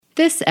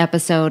This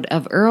episode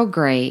of Earl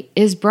Grey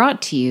is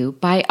brought to you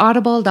by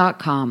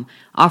Audible.com,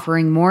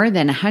 offering more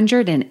than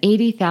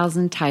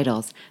 180,000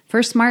 titles for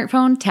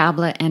smartphone,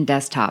 tablet, and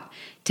desktop.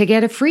 To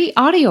get a free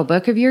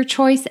audiobook of your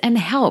choice and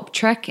help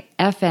Trek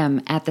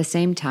FM at the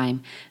same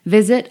time,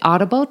 visit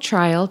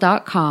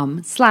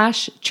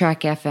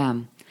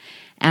audibletrial.com/trekfm.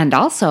 And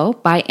also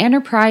by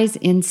Enterprise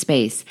in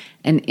Space,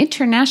 an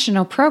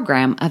international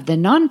program of the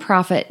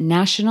nonprofit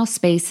National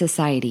Space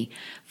Society.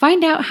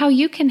 Find out how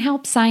you can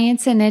help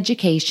science and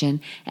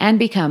education and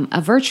become a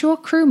virtual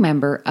crew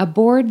member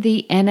aboard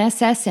the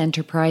NSS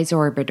Enterprise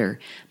Orbiter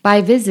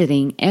by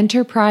visiting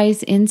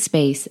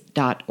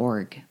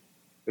enterpriseinspace.org.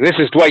 This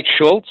is Dwight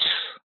Schultz.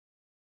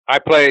 I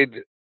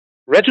played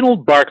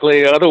Reginald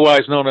Barclay,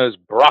 otherwise known as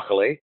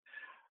Broccoli,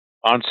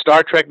 on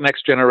Star Trek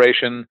Next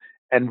Generation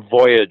and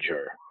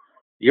Voyager.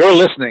 You're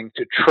listening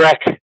to Trek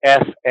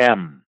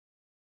FM.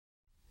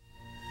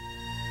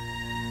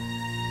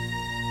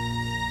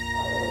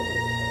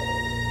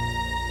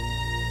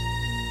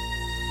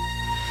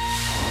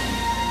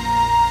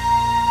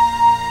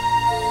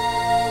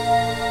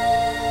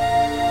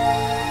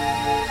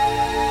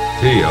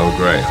 Tea Earl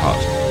Grey hot.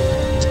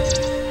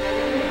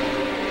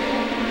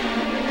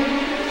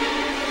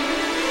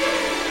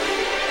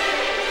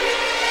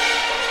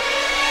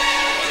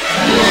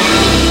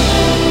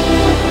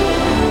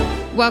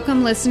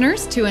 Welcome,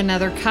 listeners, to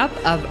another cup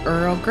of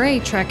Earl Grey,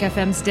 Trek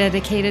FM's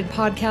dedicated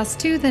podcast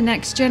to the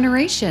next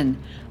generation.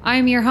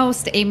 I'm your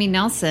host, Amy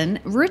Nelson.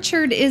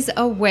 Richard is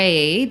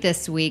away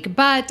this week,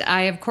 but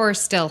I, of course,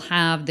 still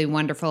have the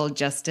wonderful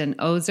Justin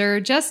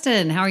Ozer.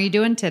 Justin, how are you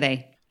doing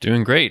today?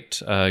 Doing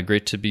great.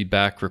 Great to be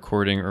back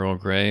recording Earl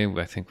Grey.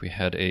 I think we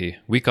had a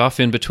week off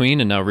in between,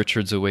 and now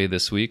Richard's away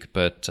this week,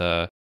 but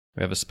we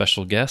have a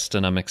special guest,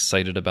 and I'm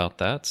excited about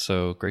that,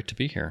 so great to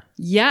be here.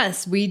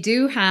 Yes, we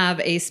do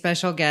have a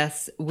special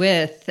guest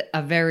with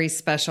a very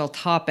special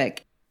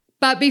topic.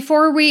 But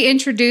before we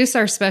introduce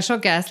our special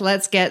guest,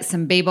 let's get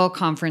some Babel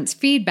Conference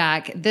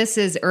feedback. This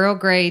is Earl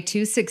Grey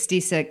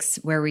 266,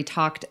 where we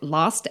talked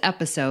Lost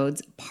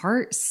Episodes,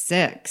 Part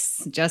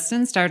 6.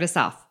 Justin, start us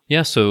off.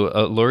 Yeah, so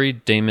Lori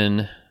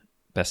Damon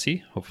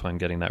Bessie, hopefully I'm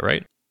getting that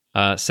right,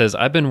 says,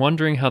 I've been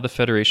wondering how the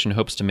Federation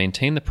hopes to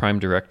maintain the Prime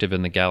Directive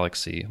in the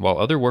galaxy, while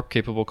other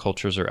warp-capable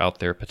cultures are out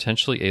there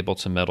potentially able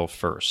to meddle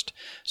first.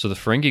 So the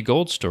Ferengi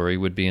Gold story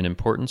would be an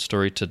important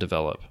story to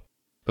develop.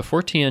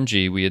 Before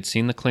TNG, we had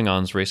seen the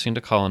Klingons racing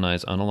to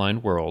colonize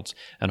unaligned worlds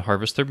and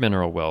harvest their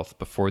mineral wealth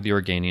before the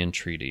Organian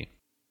Treaty.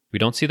 We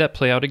don't see that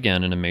play out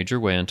again in a major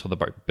way until the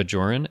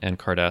Bajoran and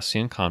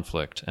Cardassian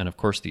conflict, and of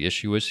course the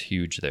issue was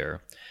huge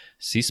there.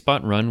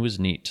 C-Spot Run was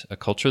neat, a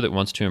culture that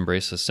wants to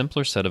embrace a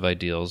simpler set of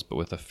ideals, but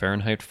with a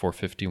Fahrenheit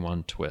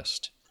 451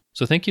 twist.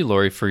 So thank you,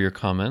 Lori, for your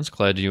comments.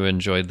 Glad you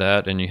enjoyed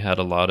that, and you had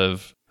a lot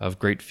of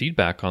great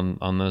feedback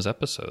on those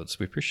episodes.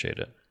 We appreciate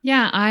it.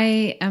 Yeah,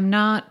 I am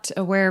not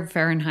aware of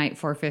Fahrenheit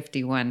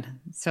 451.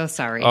 So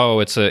sorry. Oh,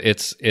 it's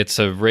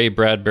a Ray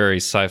Bradbury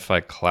sci-fi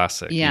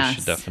classic. Yes. You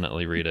should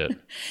definitely read it.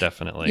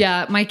 Definitely.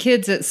 Yeah, my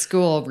kids at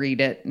school read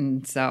it,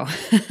 and so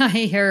I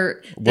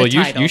hear the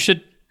title. You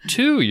should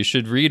too. You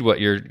should read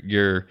what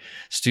your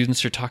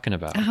students are talking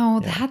about. Oh,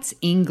 yeah. That's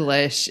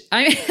English.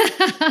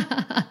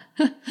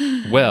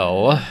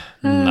 Well,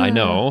 I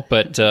know,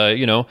 but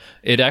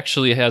it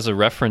actually has a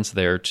reference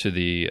there to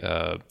the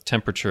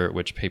temperature at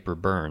which paper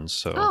burns.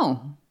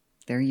 So,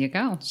 there you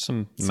go.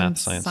 Some math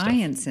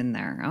science in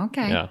there.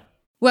 Okay. Yeah.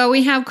 Well,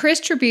 we have Chris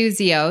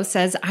Trabuzio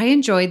says, I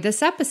enjoyed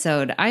this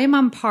episode. I am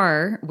on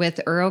par with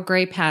Earl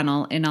Grey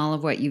panel in all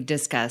of what you've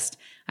discussed.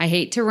 I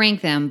hate to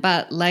rank them,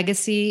 but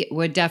Legacy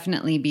would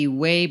definitely be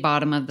way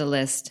bottom of the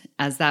list,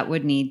 as that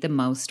would need the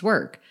most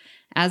work.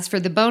 As for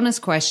the bonus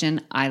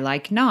question, I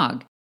like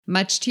Nog.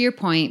 Much to your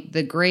point,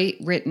 the great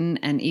written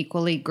and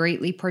equally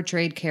greatly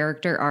portrayed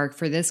character arc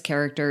for this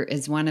character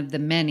is one of the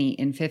many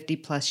in 50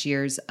 plus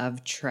years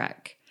of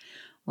Trek.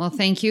 Well,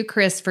 thank you,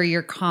 Chris, for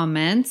your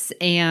comments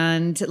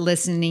and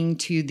listening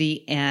to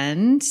the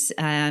end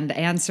and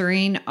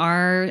answering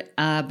our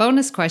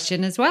bonus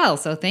question as well.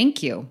 So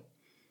thank you.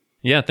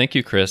 Yeah, thank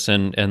you, Chris.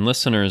 And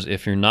listeners,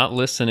 if you're not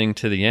listening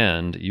to the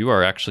end, you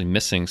are actually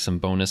missing some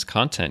bonus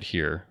content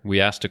here. We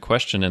asked a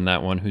question in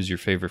that one, who's your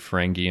favorite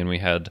Ferengi? And we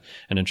had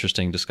an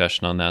interesting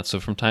discussion on that. So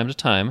from time to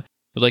time,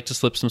 we'd like to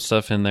slip some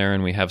stuff in there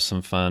and we have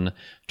some fun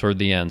toward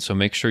the end. So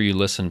make sure you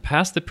listen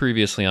past the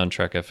previously on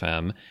Trek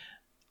FM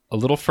a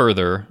little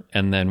further,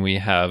 and then we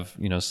have,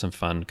 some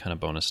fun kind of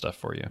bonus stuff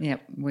for you.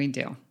 Yep, we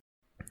do.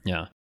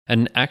 Yeah.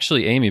 And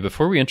actually, Amy,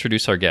 before we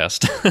introduce our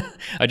guest,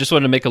 I just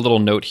wanted to make a little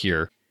note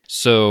here.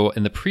 So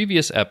in the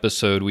previous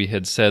episode, we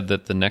had said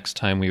that the next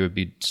time we would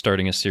be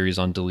starting a series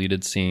on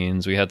deleted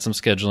scenes. We had some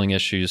scheduling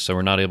issues, so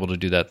we're not able to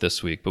do that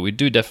this week. But we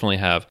do definitely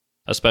have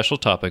a special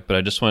topic, but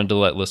I just wanted to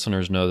let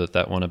listeners know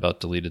that one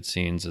about deleted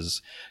scenes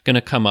is going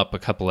to come up a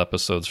couple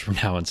episodes from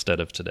now instead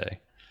of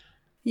today.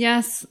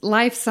 Yes,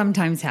 life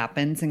sometimes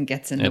happens and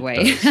gets in the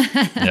way.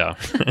 Yeah.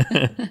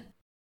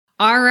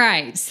 All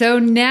right, so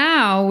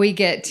now we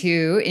get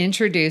to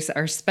introduce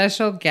our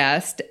special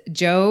guest,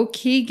 Joe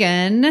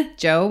Keegan.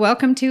 Joe,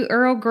 welcome to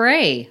Earl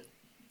Grey.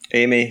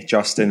 Amy,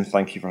 Justin,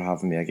 thank you for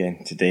having me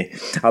again today.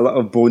 A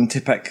little bone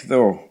to pick,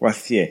 though,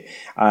 with you.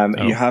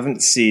 You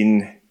haven't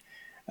seen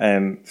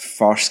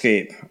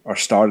Farscape or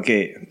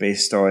Stargate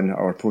based on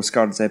our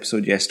Postcards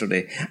episode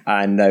yesterday,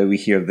 and now we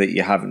hear that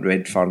you haven't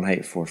read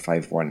Fahrenheit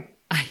 451.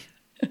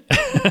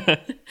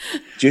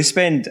 Do you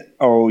spend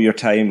all your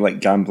time like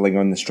gambling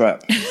on the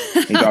strip?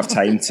 You don't have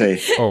time to.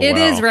 It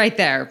is right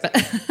there.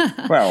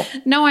 But well,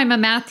 no, I'm a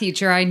math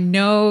teacher. I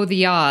know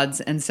the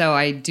odds, and so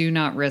I do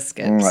not risk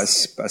it.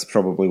 That's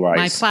probably wise.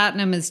 My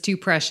platinum is too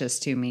precious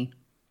to me.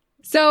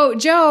 So,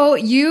 Joe,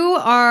 you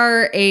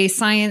are a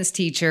science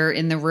teacher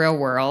in the real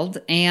world,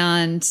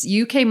 and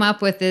you came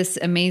up with this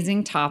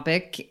amazing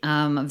topic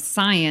of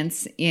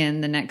science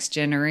in the next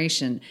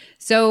generation.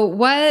 So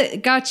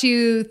what got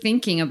you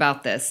thinking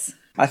about this?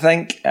 I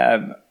think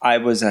I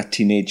was a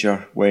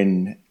teenager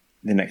when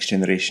The Next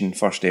Generation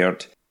first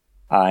aired,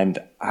 and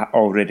I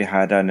already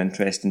had an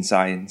interest in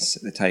science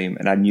at the time,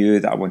 and I knew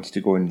that I wanted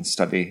to go and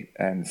study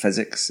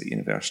physics at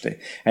university.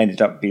 I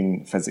ended up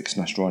being physics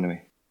and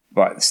astronomy.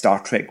 But Star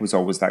Trek was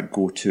always that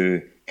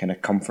go-to kind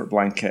of comfort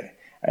blanket,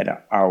 and I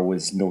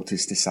always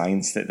noticed the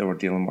science that they were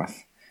dealing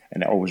with,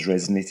 and it always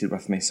resonated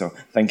with me. So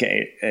I think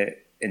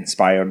it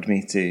inspired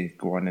me to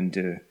go on and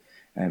do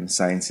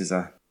science as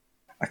a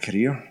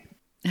career.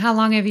 How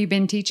long have you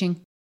been teaching?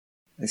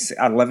 It's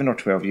 11 or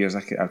 12 years.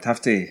 I'd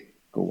have to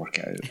go work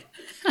it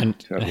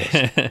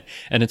out.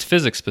 And it's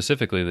physics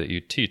specifically that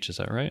you teach, is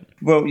that right?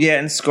 Well, yeah,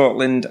 in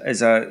Scotland,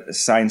 as a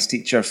science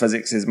teacher,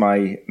 physics is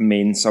my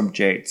main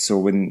subject. So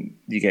when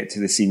you get to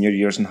the senior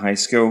years in high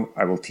school,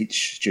 I will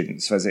teach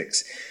students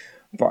physics.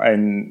 But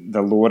in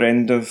the lower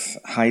end of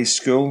high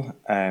school,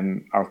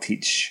 I'll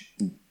teach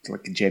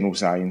like general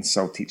science.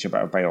 I'll teach a bit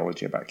of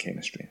biology, a bit of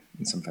chemistry,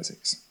 and some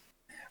physics,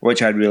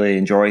 which I really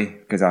enjoy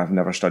because I've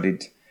never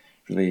studied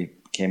really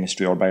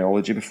chemistry or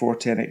biology before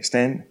to an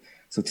extent.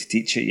 So to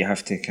teach it, you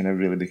have to kind of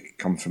really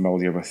become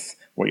familiar with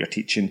what you're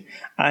teaching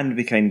and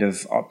be kind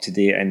of up to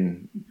date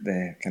in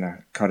the kind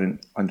of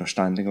current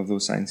understanding of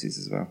those sciences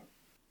as well.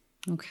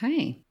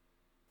 Okay.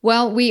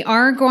 Well, we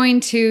are going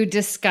to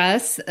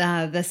discuss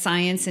the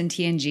science in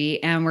TNG,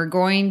 and we're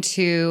going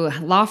to,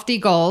 lofty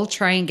goal,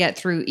 try and get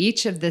through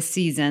each of the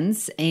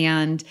seasons.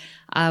 And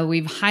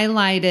we've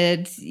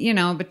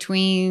highlighted,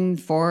 between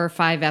 4 or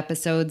 5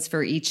 episodes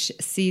for each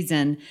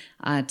season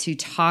to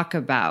talk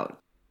about.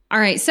 All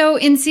right. So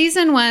in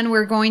season 1,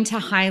 we're going to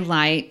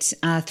highlight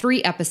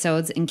 3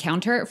 episodes: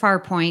 Encounter at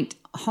Farpoint,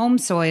 Home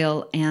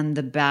Soil, and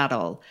The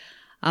Battle.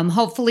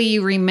 Hopefully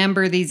you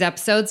remember these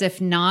episodes. If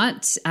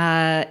not,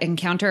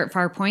 Encounter at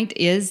Farpoint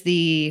is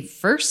the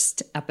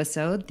first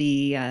episode,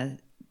 the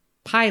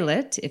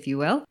pilot, if you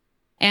will.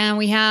 And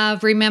we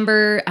have,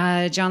 remember,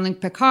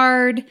 Jean-Luc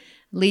Picard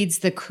leads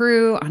the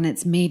crew on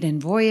its maiden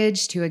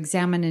voyage to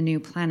examine a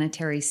new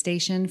planetary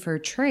station for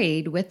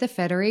trade with the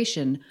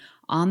Federation.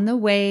 On the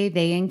way,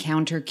 they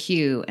encounter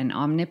Q, an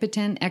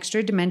omnipotent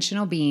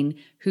extra-dimensional being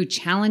who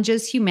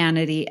challenges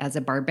humanity as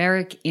a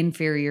barbaric,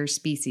 inferior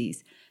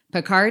species.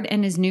 Picard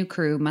and his new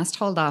crew must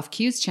hold off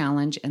Q's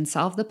challenge and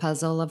solve the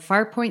puzzle of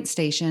Farpoint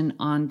Station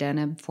on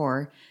Deneb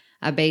 4,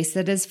 a base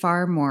that is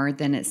far more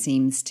than it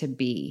seems to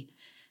be.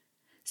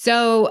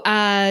 So,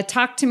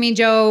 talk to me,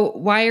 Joe.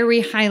 Why are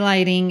we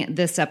highlighting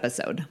this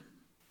episode?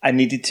 I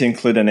needed to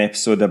include an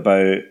episode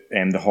about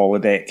the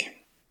holodeck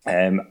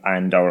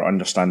and our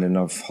understanding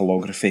of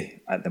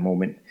holography at the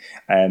moment.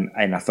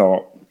 And I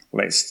thought,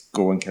 let's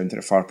go Encounter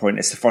at Farpoint.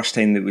 It's the first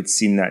time that we'd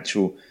seen the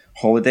actual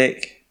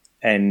holodeck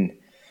in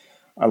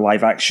a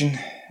live action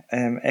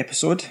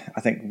episode.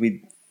 I think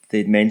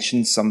they'd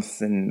mentioned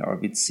something, or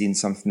we'd seen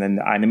something in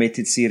the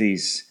animated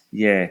series.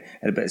 Yeah,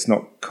 but it's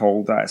not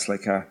called that. It's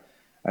like a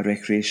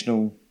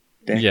recreational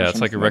deck. Yeah,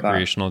 it's like a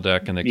recreational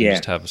deck, and they can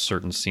just have a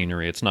certain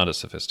scenery. It's not as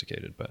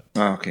sophisticated, but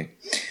okay.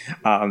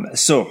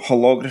 So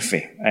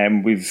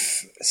holography. We've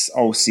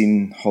all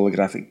seen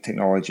holographic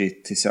technology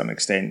to certain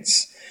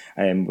extents,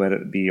 whether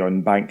it be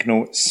on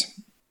banknotes.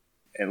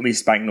 At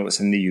least banknotes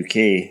in the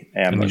UK.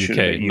 I'm not sure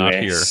about US. Not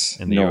here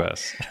in the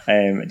US.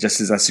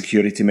 Just as a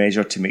security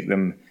measure to make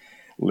them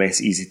less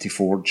easy to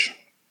forge.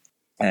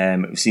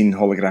 We've seen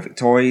holographic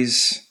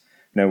toys,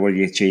 now where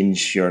you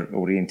change your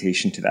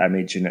orientation to the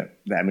image and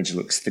the image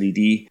looks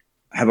 3D.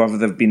 However,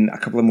 there have been a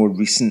couple of more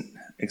recent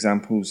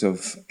examples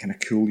of kind of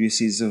cool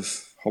uses of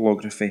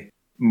holography.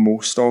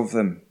 Most of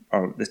them,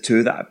 or the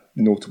 2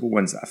 notable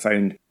ones that I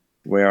found,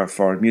 were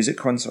for music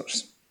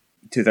concerts.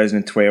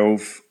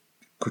 2012,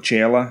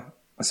 Coachella.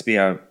 Must be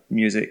a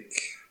music...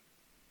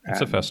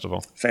 It's a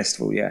festival.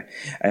 Festival, yeah.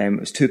 It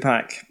was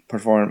Tupac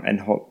perform in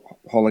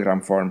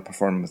hologram form,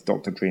 performing with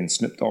Dr. Dre and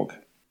Snoop Dogg.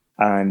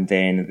 And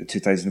then at the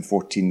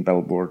 2014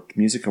 Billboard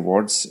Music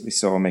Awards, we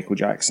saw Michael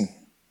Jackson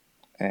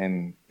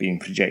being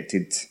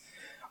projected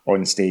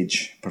on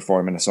stage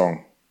performing a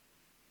song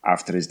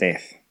after his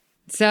death.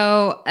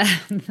 So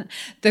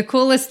the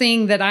coolest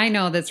thing that I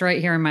know that's right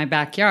here in my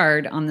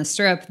backyard on the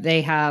Strip,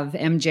 they have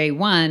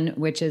MJ1,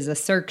 which is a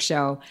Cirque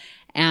show.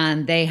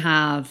 And they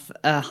have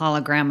a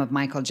hologram of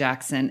Michael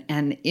Jackson,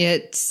 and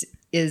it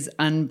is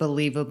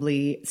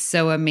unbelievably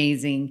so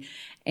amazing.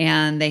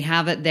 and they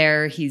have it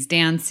there. He's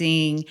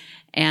dancing,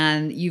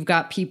 and you've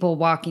got people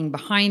walking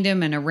behind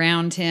him and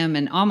around him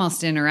and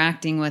almost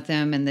interacting with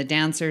him, and the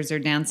dancers are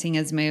dancing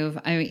his move.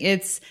 I mean,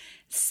 it's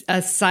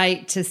a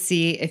sight to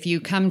see. If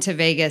you come to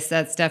Vegas,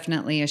 that's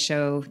definitely a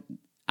show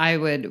I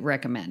would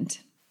recommend.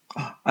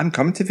 Oh, I'm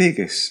coming to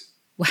Vegas.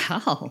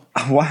 Wow.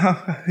 Wow,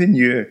 who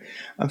knew?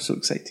 I'm so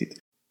excited.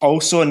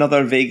 Also,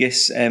 another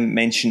Vegas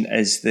mention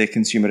is the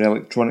Consumer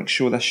Electronics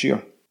Show this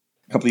year.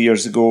 A couple of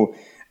years ago,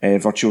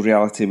 virtual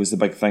reality was the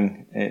big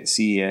thing at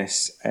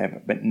CES,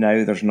 but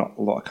now there's not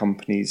a lot of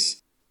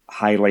companies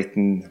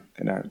highlighting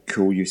kind of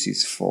cool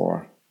uses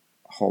for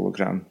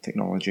hologram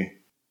technology.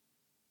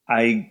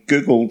 I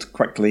Googled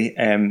quickly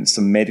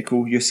some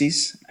medical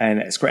uses, and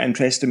it's quite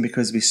interesting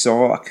because we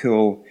saw a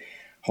cool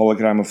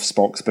hologram of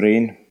Spock's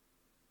brain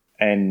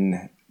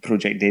in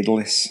Project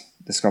Daedalus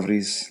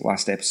Discovery's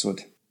last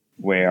episode,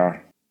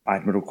 where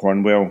Admiral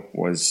Cornwell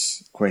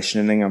was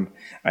questioning him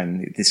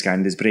and they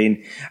scanned his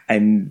brain.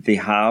 And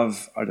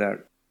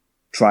they're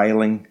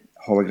trialling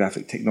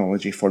holographic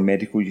technology for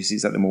medical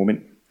uses at the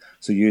moment.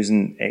 So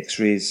using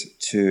X-rays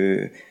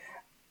to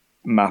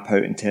map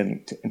out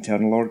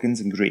internal organs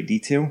in great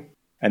detail,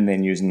 and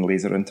then using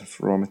laser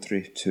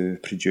interferometry to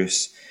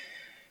produce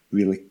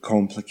really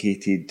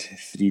complicated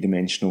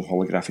three-dimensional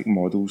holographic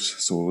models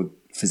so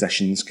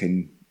physicians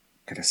can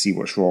kind of see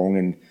what's wrong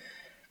and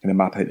kind of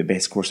map out the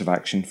best course of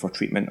action for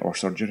treatment or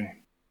surgery.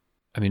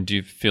 I mean, do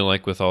you feel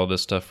like with all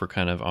this stuff, we're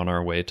kind of on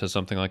our way to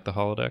something like the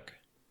holodeck?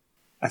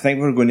 I think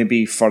we're going to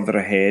be further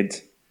ahead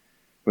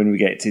when we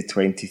get to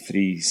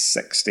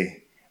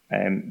 2360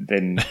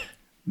 than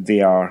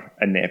they are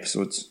in the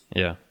episodes.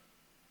 Yeah.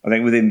 I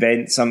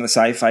think some of the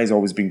sci-fi has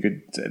always been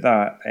good at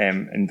that,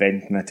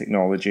 inventing a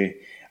technology,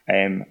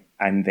 and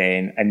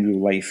then in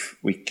real life,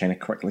 we kind of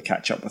quickly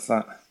catch up with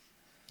that.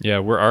 Yeah,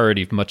 we're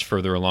already much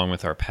further along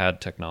with our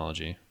pad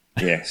technology.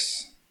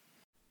 Yes.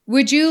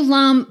 Would you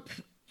lump,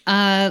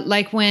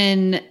 like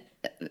when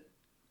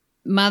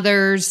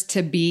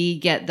mothers-to-be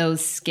get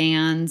those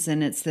scans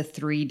and it's the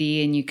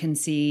 3D and you can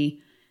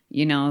see,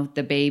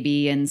 the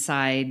baby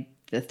inside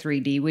the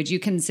 3D, would you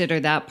consider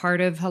that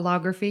part of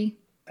holography?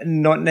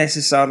 Not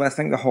necessarily. I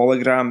think the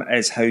hologram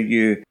is how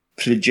you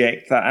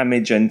project that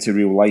image into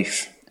real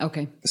life.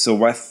 Okay. So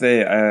with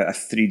a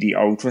 3D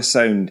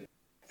ultrasound,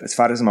 as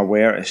far as I'm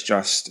aware, it's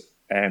just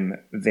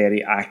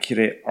very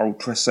accurate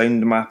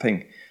ultrasound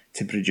mapping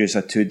to produce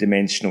a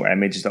two-dimensional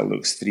image that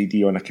looks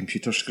 3D on a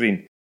computer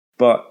screen.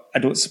 But I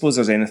don't suppose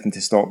there's anything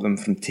to stop them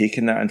from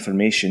taking that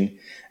information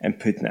and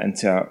putting it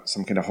into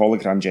some kind of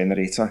hologram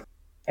generator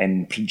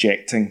and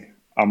projecting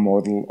a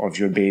model of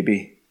your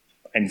baby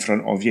in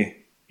front of you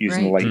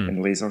using light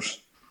and lasers.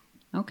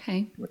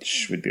 Okay.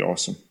 Which would be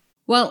awesome.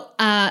 Well,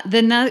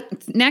 the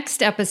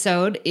next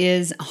episode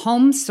is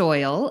Home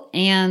Soil,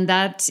 and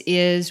that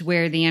is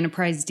where the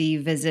Enterprise D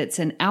visits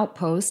an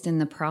outpost in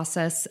the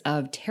process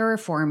of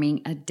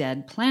terraforming a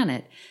dead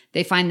planet.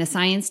 They find the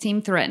science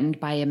team threatened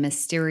by a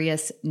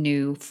mysterious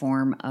new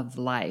form of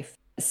life.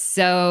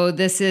 So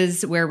this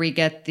is where we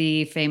get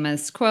the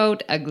famous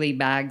quote, "Ugly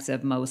bags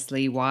of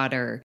mostly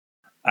water."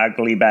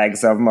 Ugly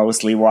bags of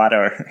mostly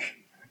water.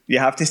 You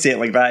have to say it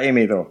like that,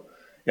 Amy, though.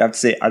 You have to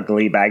say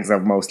ugly bags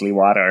of mostly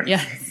water.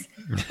 Yes.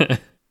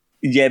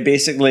 Yeah,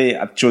 basically,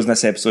 I've chosen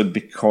this episode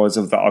because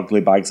of the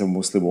ugly bags of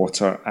mostly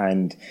water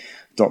and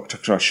Dr.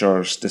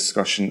 Crusher's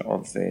discussion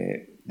of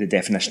the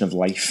definition of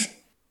life.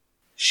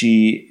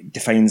 She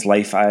defines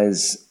life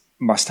as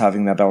must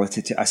having the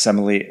ability to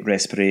assimilate,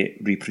 respirate,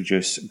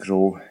 reproduce,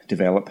 grow,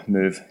 develop,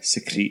 move,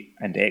 secrete,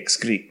 and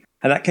excrete.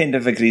 And that kind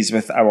of agrees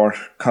with our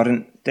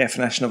current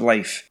definition of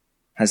life.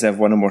 Has to have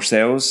one or more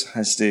cells,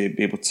 has to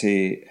be able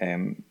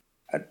to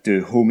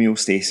do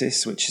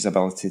homeostasis, which is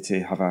ability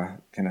to have a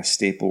kind of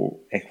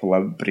stable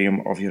equilibrium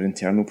of your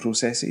internal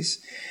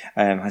processes,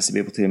 has to be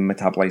able to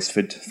metabolize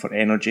food for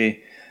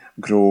energy,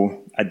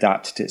 grow,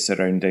 adapt to its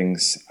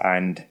surroundings,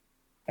 and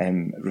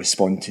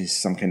respond to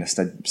some kind of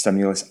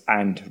stimulus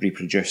and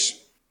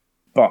reproduce.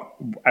 But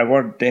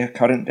our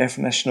current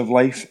definition of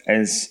life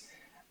is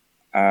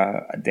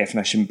a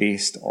definition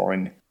based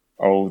on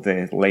all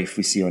the life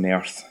we see on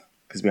Earth,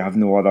 because we have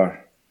no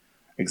other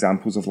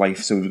examples of life.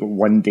 So we've got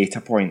one data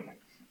point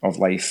of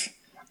life,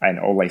 and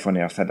all life on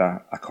Earth had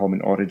a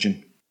common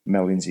origin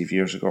millions of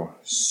years ago.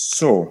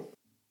 So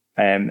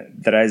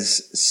there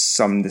is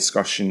some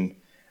discussion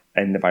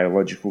in the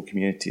biological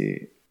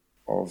community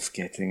of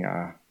getting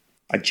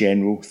a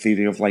general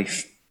theory of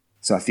life.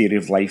 So a theory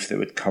of life that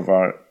would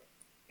cover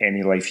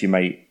any life you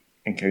might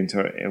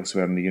encounter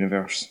elsewhere in the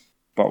universe.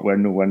 But we're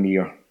nowhere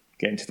near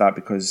getting to that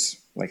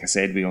because, like I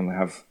said, we only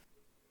have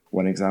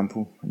one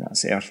example, and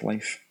that's Earth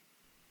life.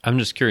 I'm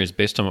just curious,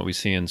 based on what we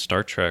see in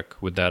Star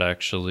Trek, would that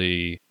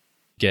actually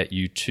get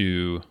you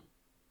to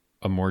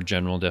a more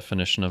general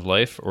definition of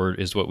life, or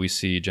is what we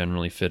see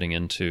generally fitting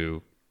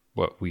into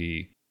what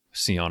we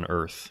see on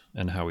Earth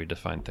and how we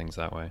define things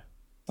that way?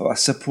 Well, I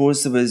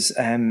suppose there was,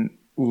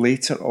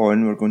 later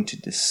on, we're going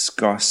to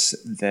discuss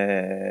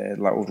the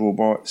little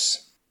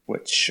robots,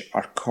 which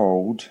are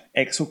called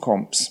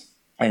exocomps.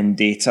 And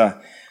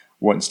Data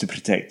wants to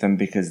protect them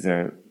because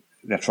they're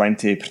trying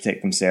to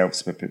protect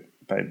themselves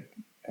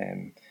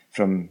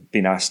from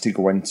being asked to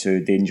go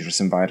into dangerous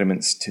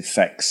environments to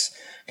fix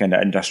kind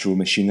of industrial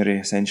machinery,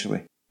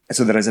 essentially.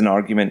 So there is an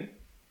argument,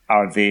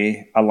 are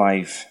they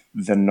alive?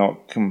 They're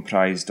not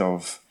comprised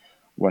of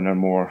one or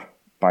more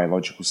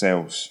biological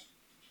cells,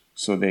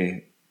 so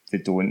they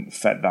don't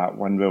fit that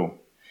one rule.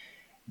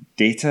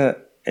 Data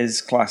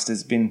is classed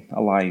as being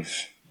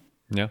alive.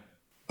 Yeah.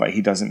 But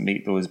he doesn't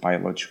make those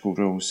biological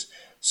rules.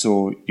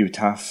 So you'd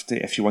have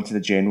to, if you wanted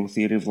a general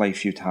theory of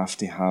life, you'd have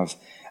to have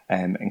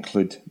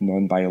include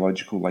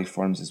non-biological life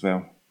forms as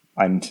well,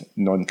 and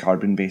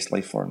non-carbon-based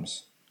life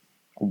forms.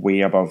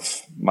 Way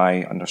above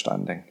my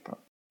understanding.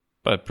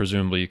 But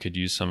presumably you could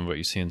use some of what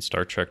you see in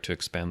Star Trek to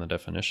expand the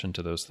definition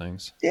to those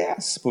things. Yeah, I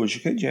suppose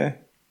you could, yeah.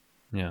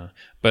 Yeah.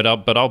 But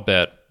I'll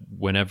bet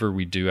whenever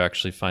we do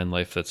actually find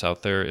life that's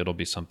out there, it'll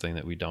be something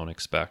that we don't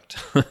expect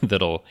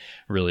that'll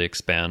really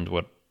expand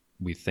what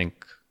we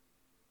think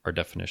our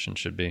definition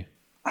should be.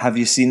 Have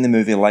you seen the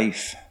movie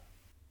Life?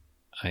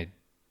 I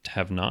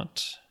have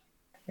not.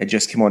 It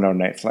just came on our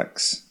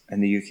Netflix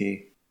in the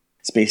UK.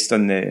 It's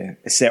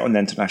set on the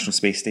International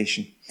Space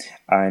Station,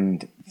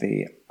 and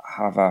they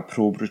have a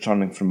probe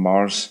returning from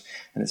Mars,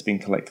 and it's been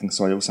collecting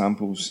soil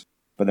samples.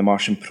 But the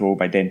Martian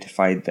probe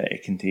identified that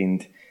it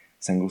contained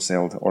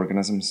single-celled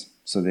organisms,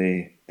 so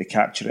they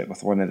capture it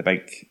with one of the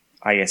big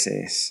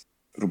ISS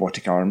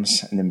robotic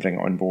arms and then bring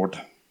it on board.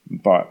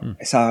 But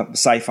it's a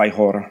sci-fi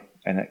horror,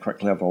 and it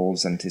quickly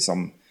evolves into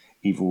some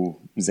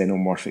evil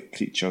xenomorphic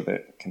creature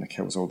that kind of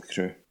kills all the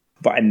crew.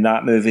 But in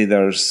that movie,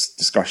 there's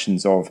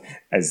discussions of,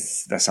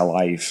 is this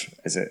alive?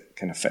 Is it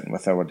kind of fitting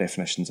with our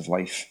definitions of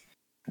life?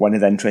 One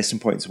of the interesting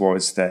points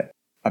was that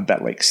a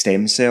bit like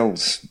stem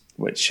cells,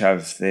 which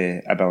have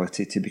the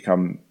ability to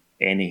become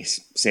any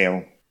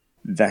cell,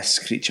 this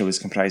creature was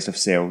comprised of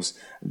cells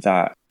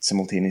that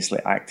simultaneously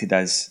acted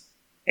as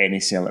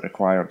any cell it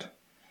required.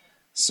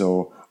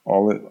 So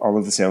all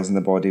of the cells in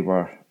the body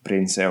were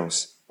brain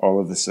cells. All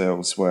of the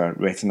cells were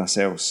retina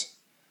cells.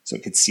 So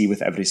it could see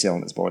with every cell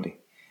in its body.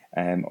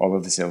 All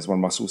of the cells were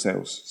muscle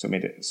cells, so it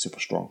made it super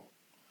strong,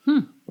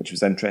 which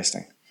was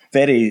interesting.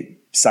 Very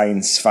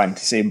science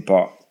fantasy,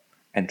 but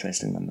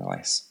interesting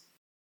nonetheless.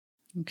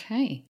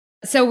 Okay.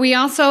 So we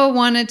also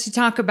wanted to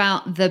talk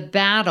about the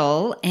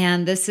battle,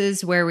 and this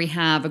is where we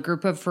have a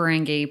group of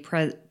Ferengi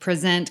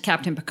present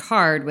Captain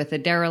Picard with the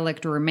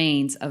derelict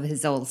remains of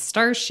his old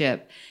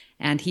starship,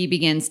 and he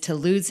begins to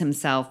lose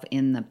himself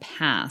in the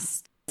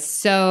past.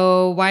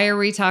 So why are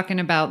we talking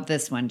about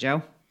this one,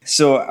 Joe?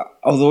 So,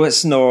 although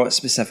it's not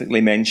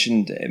specifically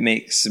mentioned, it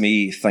makes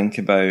me think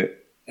about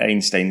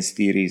Einstein's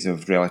theories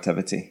of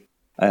relativity,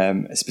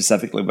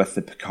 specifically with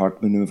the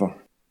Picard maneuver.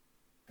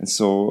 And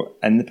so,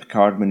 in the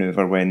Picard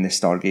maneuver, when the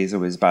Stargazer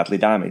was badly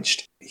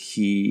damaged,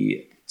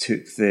 he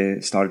took the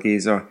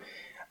Stargazer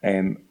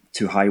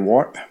to high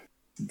warp,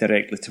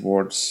 directly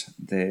towards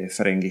the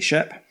Ferengi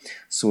ship,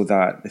 so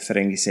that the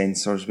Ferengi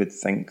sensors would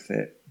think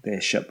that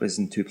the ship was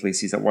in two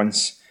places at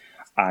once.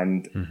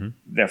 And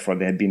therefore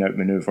they had been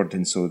outmaneuvered,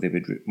 and so they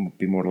would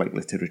be more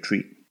likely to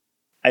retreat.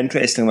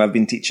 Interestingly, I've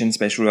been teaching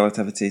special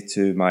relativity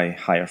to my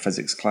higher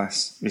physics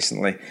class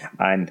recently,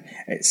 and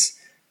it's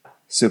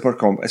super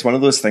complex. It's one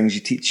of those things you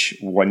teach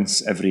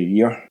once every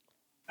year,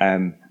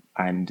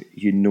 and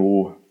you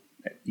know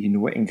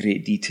it in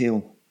great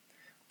detail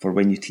for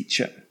when you teach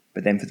it,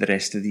 but then for the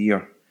rest of the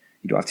year,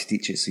 you don't have to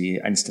teach it, so you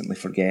instantly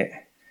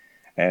forget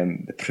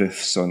the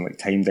proofs on like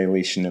time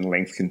dilation and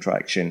length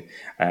contraction,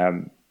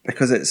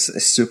 because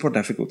it's super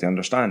difficult to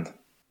understand.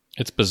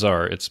 It's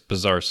bizarre. It's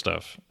bizarre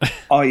stuff.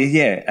 Oh,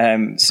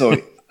 yeah. So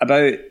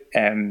about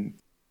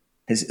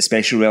his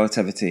special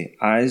relativity,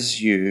 as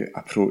you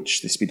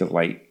approach the speed of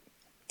light,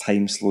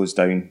 time slows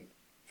down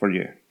for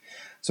you.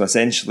 So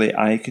essentially,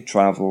 I could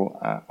travel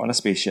on a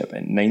spaceship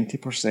at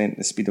 90%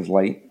 the speed of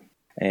light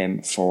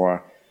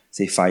for,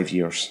 say, 5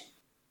 years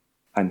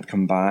and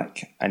come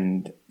back,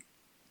 and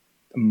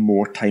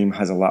more time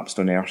has elapsed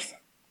on Earth.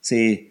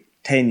 Say,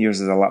 10 years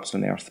has elapsed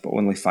on Earth, but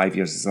only 5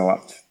 years has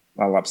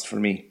elapsed for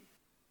me.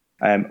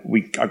 I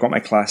got my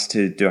class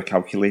to do a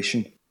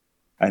calculation,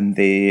 and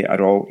they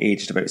are all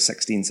aged about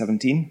 16,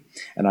 17,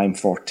 and I'm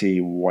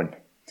 41. And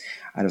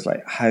I was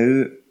like,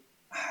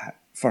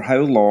 for how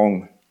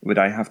long would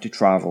I have to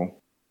travel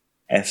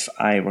if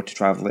I were to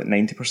travel at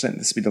 90%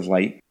 the speed of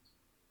light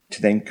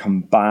to then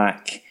come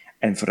back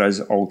and for us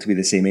all to be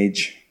the same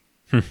age?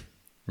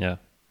 Yeah.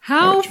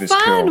 How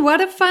fun! Cool.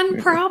 What a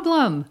fun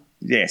problem.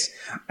 Yes.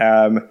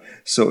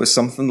 So it was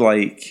something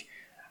like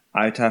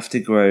I'd have to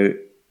go out,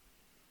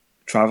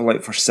 travel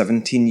out for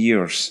 17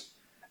 years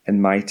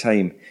in my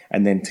time,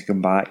 and then to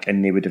come back,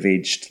 and they would have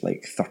aged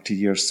like 30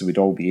 years, so we'd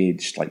all be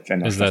aged like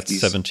in our 50s. Is that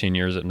 17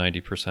 years at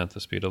 90% the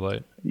speed of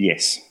light?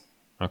 Yes.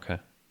 Okay.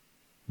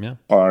 Yeah.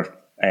 Or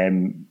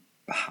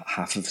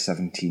half of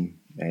 17,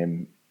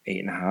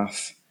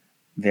 8.5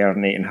 there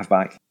and 8.5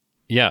 back.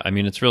 Yeah, I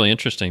mean, it's really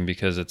interesting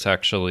because it's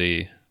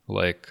actually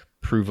like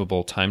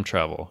provable time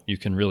travel. You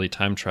can really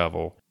time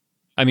travel.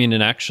 I mean,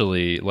 and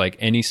actually, like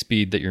any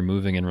speed that you're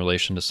moving in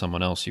relation to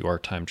someone else, you are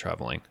time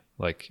traveling.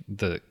 Like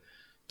the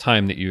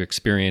time that you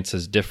experience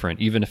is different,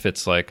 even if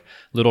it's like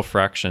little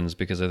fractions,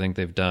 because I think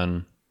they've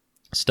done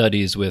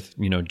studies with,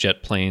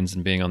 jet planes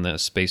and being on the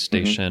space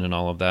station and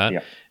all of that.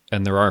 Yeah.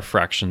 And there are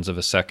fractions of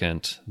a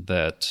second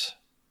that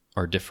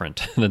are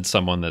different than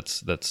someone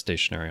that's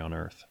stationary on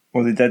Earth.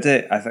 Well, they did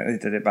it. I think they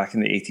did it back in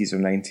the 80s or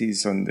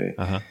 90s on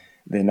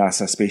the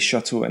NASA space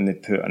shuttle, and they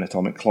put an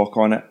atomic clock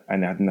on it,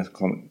 and they had an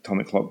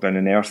atomic clock down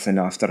on Earth, and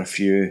after a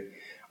few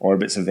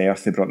orbits of the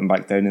Earth, they brought them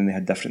back down, and they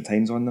had different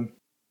times on them.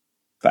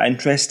 But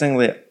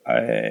interestingly,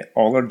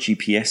 all our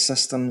GPS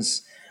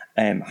systems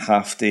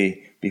have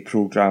to be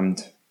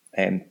programmed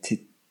to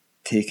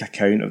take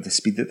account of the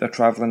speed that they're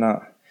travelling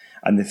at,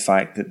 and the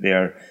fact that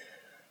they're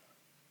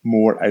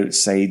more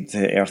outside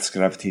the Earth's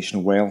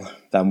gravitational well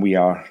than we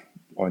are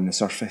on the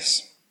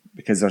surface,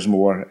 because there's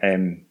more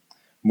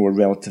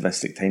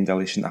relativistic time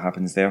dilation that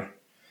happens there.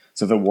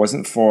 So if it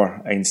wasn't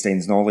for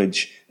Einstein's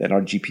knowledge, then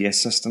our GPS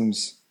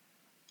systems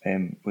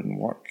wouldn't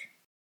work.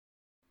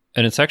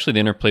 And it's actually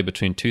the interplay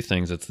between two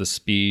things. It's the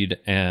speed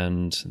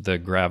and the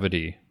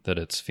gravity that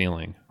it's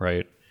feeling,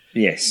 right?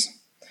 Yes.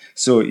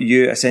 So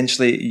you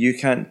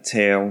can't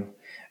tell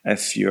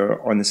if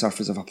you're on the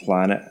surface of a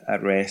planet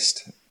at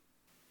rest,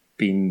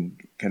 being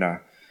kind of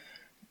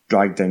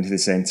dragged down to the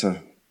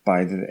centre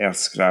by the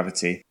Earth's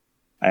gravity.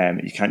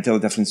 You can't tell the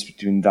difference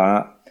between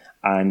that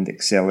and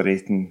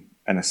accelerating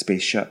in a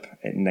spaceship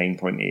at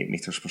 9.8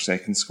 metres per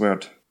second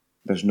squared.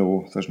 There's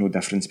no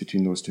difference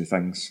between those two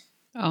things.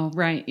 Oh,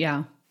 right,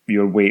 yeah.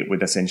 Your weight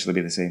would essentially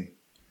be the same.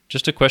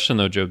 Just a question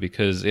though, Joe,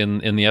 because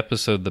in the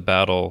episode The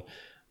Battle,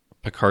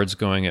 Picard's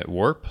going at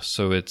warp,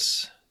 so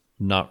it's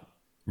not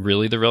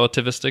really the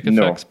relativistic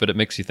effects, but it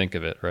makes you think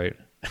of it, right?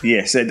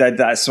 Yes,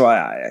 that's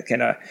why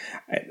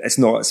it's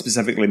not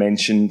specifically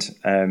mentioned,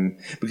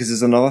 because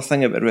there's another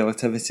thing about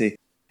relativity.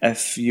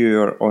 If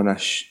you're on a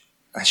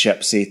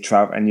ship, say,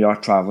 and you are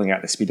travelling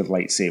at the speed of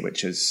light, say,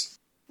 which is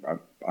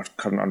our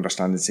current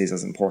understanding says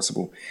isn't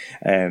possible,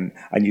 and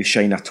you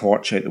shine a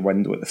torch out the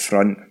window at the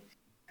front,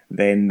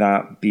 then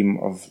that beam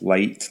of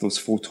light, those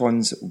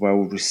photons,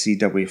 will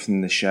recede away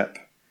from the ship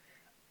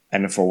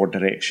in a forward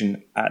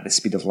direction at the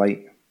speed of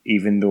light,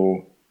 even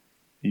though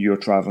you're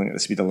travelling at the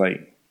speed of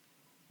light.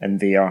 And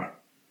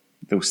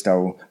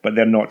but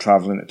they're not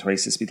travelling at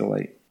twice the speed of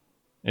light.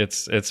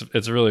 It's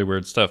really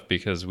weird stuff,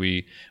 because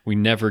we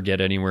never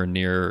get anywhere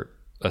near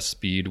a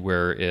speed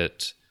where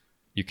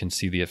you can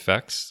see the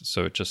effects,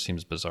 so it just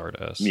seems bizarre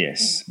to us.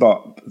 Yes,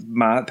 but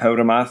power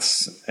of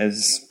maths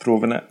is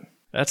proving it.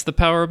 That's the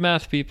power of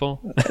math,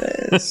 people.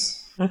 It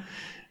is.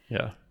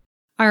 Yeah.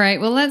 All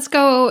right, well, let's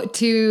go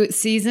to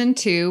season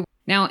 2.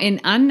 Now, in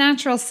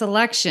Unnatural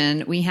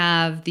Selection, we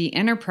have the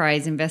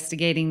Enterprise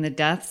investigating the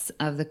deaths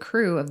of the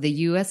crew of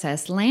the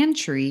USS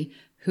Lantry,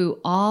 who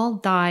all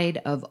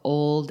died of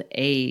old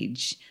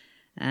age.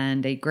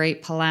 And a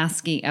great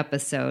Pulaski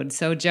episode.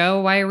 So, Joe,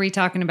 why are we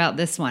talking about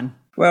this one?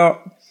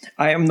 Well,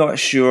 I am not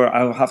sure.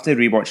 I'll have to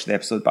rewatch the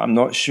episode, but I'm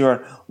not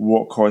sure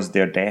what caused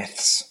their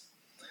deaths.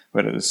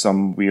 Whether it was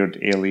some weird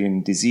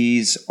alien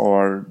disease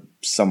or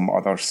some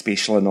other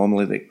spatial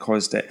anomaly that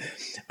caused it.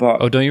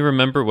 But don't you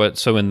remember what?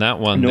 So in that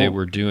one, No. they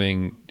were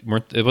doing.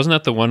 It wasn't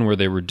that the one where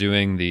they were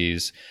doing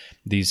these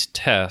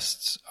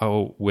tests.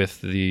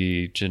 With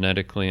the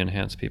genetically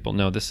enhanced people.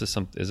 No, this is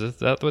some.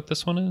 That what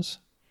this one is?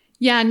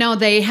 Yeah, no,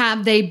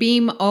 they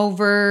beam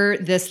over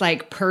this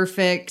like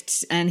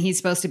perfect, and he's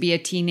supposed to be a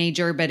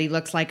teenager, but he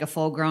looks like a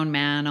full-grown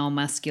man, all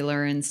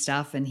muscular and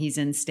stuff, and he's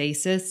in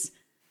stasis.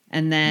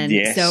 And then,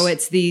 Yes. so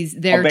it's these,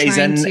 they're but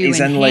trying to he's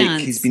enhance. in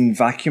like, he's been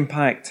vacuum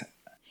packed.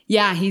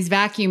 Yeah, he's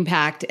vacuum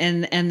packed,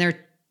 and they're,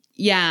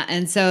 yeah.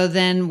 And so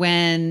then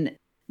when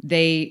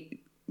they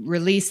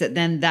release it,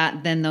 then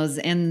those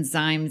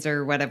enzymes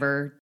or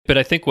whatever. But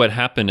I think what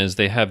happened is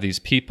they have these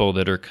people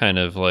that are kind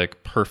of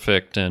like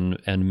perfect and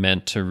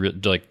meant to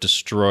like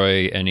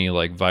destroy any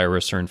like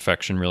virus or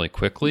infection really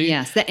quickly.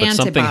 Yes, the but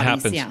something antibodies,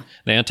 happens, yeah.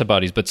 The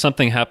antibodies, but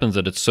something happens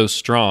that it's so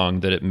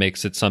strong that it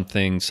makes it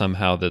something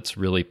somehow that's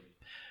really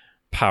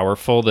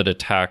powerful that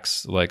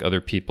attacks like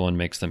other people and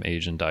makes them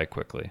age and die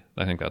quickly.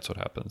 I think that's what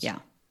happens. Yeah.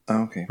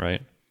 Okay.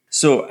 Right?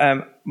 So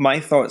my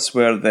thoughts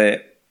were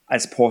that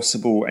as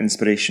possible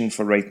inspiration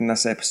for writing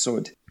this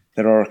episode,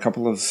 there are a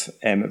couple of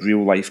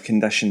real life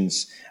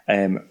conditions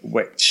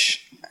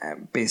which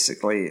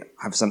basically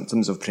have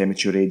symptoms of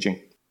premature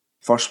aging.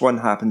 First one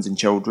happens in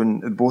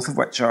children, both of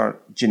which are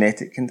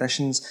genetic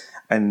conditions,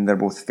 and they're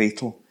both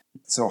fatal.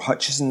 So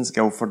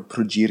Hutchinson-Gilford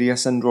progeria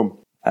syndrome,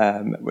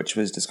 which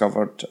was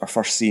discovered or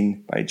first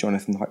seen by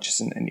Jonathan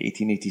Hutchison in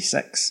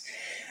 1886.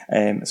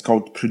 It's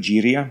called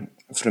progeria,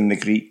 from the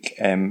Greek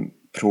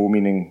pro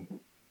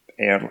meaning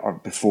or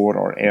before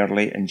or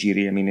early, and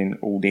geria meaning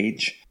old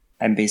age.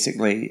 And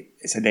basically,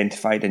 it's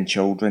identified in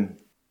children,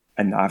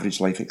 and the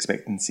average life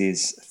expectancy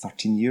is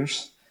 13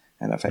 years,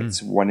 and it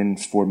affects 1 in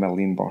 4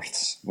 million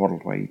births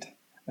worldwide.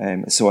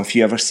 So if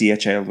you ever see a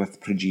child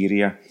with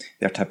progeria,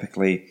 they're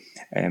typically,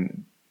 they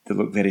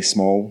look very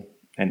small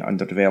and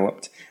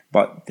underdeveloped,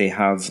 but they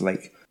have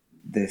like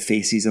the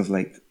faces of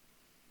like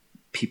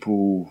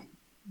people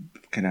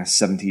kind of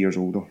 70 years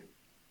older.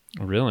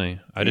 Really?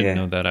 I didn't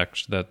Yeah. know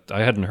that that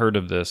I hadn't heard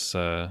of this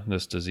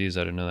this disease.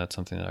 I didn't know that's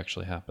something that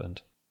actually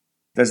happened.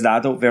 There's the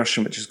adult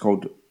version, which is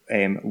called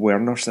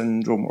Werner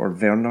syndrome or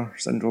Werner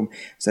syndrome.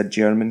 It's a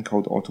German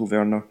called Otto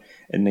Werner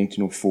in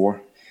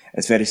 1904.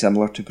 It's very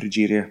similar to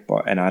progeria,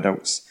 but in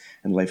adults,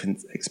 and life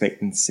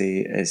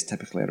expectancy is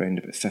typically around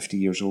about 50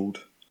 years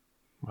old.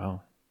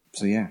 Wow.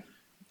 So yeah,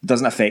 it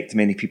doesn't affect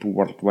many people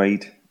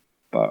worldwide,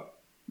 but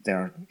there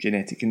are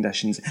genetic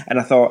conditions. And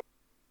I thought,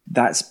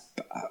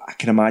 I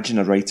can imagine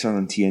a writer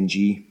on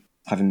TNG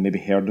having maybe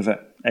heard of it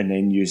and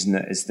then using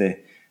it as the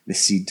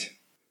seed.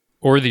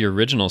 Or the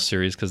original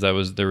series, because there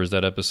was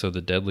that episode,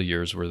 The Deadly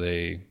Years, where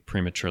they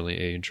prematurely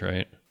age,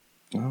 right?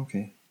 Oh,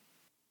 okay.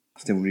 I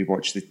have to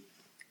rewatch the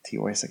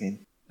TOS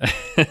again.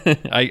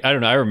 I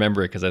don't know. I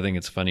remember it because I think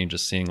it's funny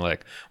just seeing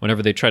like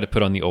whenever they try to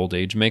put on the old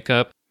age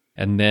makeup,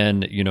 and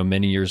then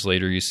many years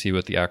later you see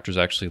what the actors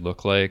actually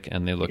look like,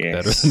 and they look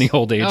better than the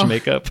old age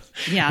makeup.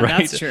 Yeah, right?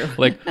 that's true.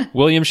 Like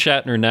William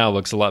Shatner now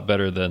looks a lot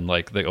better than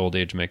like the old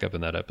age makeup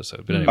in that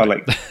episode. But anyway, Or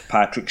like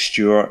Patrick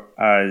Stewart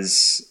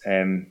as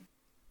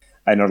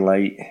Inner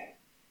Light.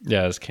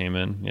 Yeah, as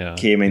Cayman. Yeah,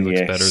 Cayman, he looks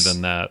yes. better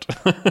than that.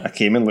 A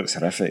Cayman looks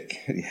horrific.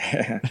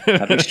 Yeah,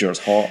 Patrick Stewart's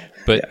hot.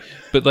 But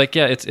like,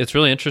 yeah, it's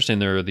really interesting.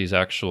 There are these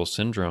actual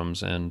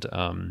syndromes,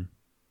 and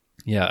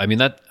yeah, I mean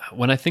that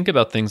when I think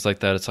about things like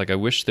that, it's like I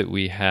wish that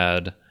we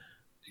had,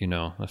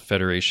 a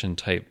Federation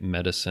type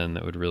medicine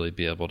that would really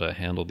be able to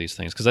handle these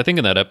things. Because I think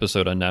in that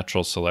episode on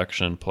natural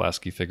selection,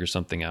 Pulaski figures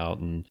something out,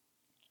 and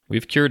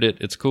we've cured it.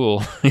 It's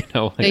cool.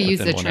 They use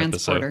the one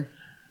transporter. Episode.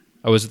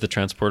 Oh, is it the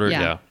transporter?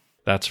 Yeah.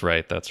 That's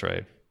right.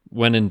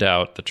 When in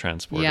doubt, the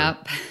transporter.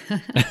 Yep.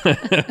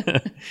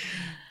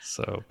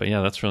 So, but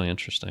yeah, that's really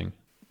interesting.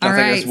 I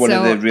think it's one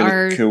of the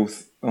really cool...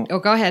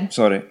 go ahead.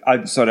 Sorry. I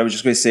was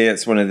just going to say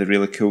it's one of the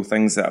really cool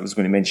things that I was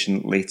going to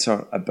mention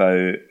later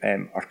about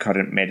our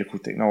current medical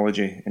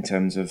technology in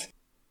terms of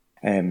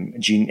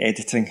gene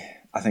editing.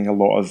 I think a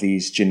lot of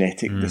these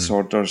genetic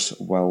disorders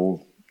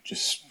will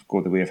just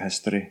go the way of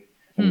history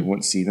and we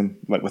won't see them.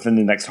 Like within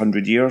the next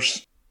 100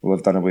 years, we'll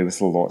have done away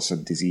with lots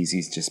of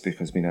diseases just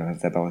because we now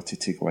have the ability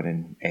to go in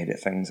and edit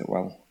things at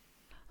will.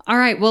 All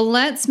right, well,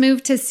 let's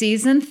move to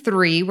season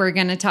 3. We're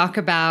going to talk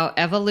about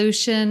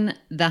Evolution,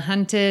 The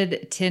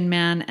Hunted, Tin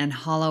Man, and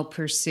Hollow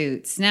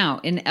Pursuits. Now,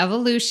 in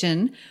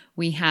Evolution,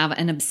 we have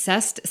an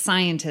obsessed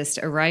scientist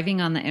arriving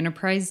on the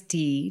Enterprise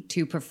D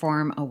to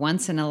perform a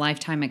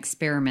once-in-a-lifetime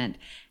experiment.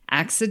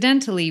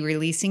 Accidentally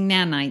releasing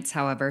nanites,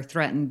 however,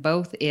 threaten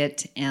both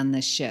it and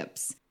the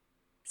ships.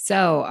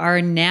 So,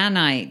 our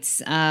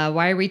nanites,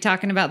 why are we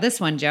talking about this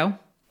one, Joe?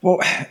 Well,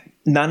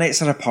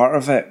 nanites are a part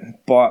of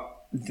it, but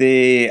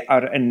they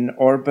are in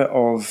orbit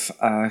of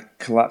a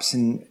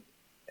collapsing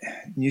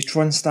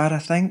neutron star, I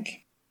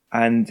think,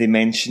 and they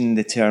mention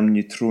the term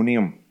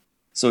neutronium.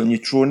 So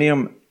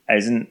neutronium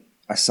isn't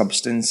a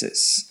substance,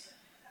 it's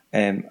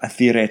a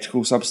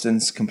theoretical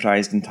substance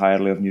comprised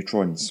entirely of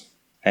neutrons,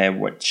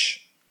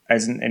 which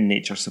isn't in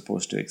nature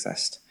supposed to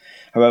exist.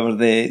 However,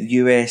 the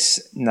US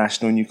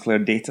National Nuclear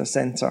Data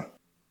Center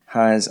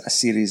has a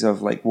series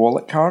of like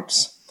wallet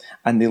cards,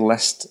 and they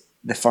list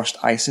the first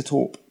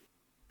isotope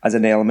as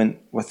an element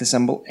with the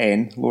symbol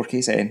N,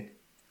 lowercase n,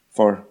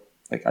 for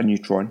like a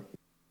neutron,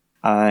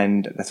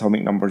 and the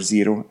atomic number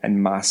 0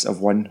 and mass of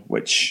 1,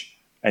 which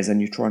is a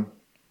neutron.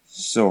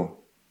 So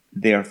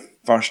their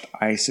first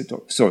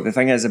isotope. So the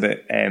thing is about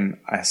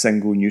a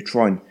single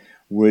neutron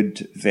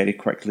would very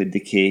quickly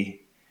decay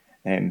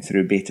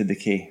through beta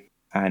decay,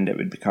 and it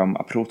would become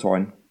a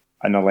proton,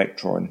 an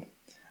electron,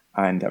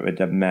 and it would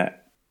emit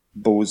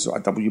a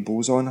W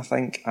boson, I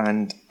think,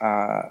 and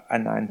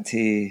an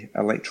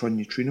anti-electron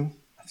neutrino,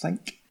 I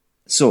think.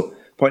 So,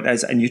 point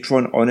is, a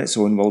neutron on its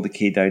own will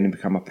decay down and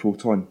become a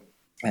proton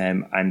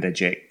and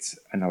eject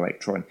an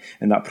electron.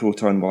 And that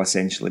proton will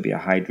essentially be a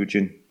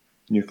hydrogen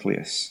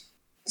nucleus.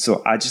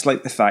 So I just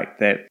like the fact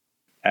that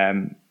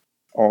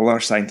all our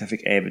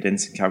scientific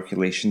evidence and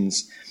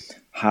calculations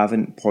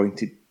haven't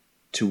pointed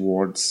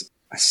towards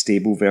a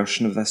stable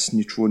version of this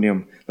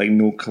neutronium. Like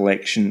no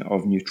collection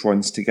of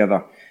neutrons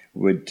together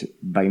would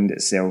bind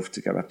itself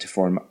together to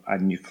form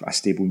a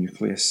stable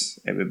nucleus.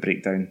 It would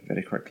break down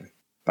very quickly.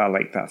 But I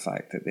like that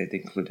fact that they'd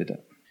included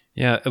it.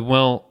 Yeah,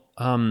 well,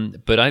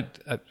 but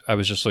I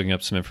was just looking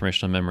up some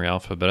information on Memory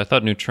Alpha, but I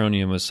thought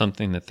neutronium was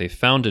something that they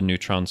found in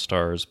neutron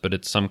stars, but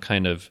it's some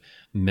kind of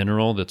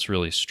mineral that's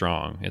really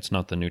strong. It's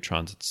not the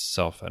neutrons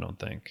itself, I don't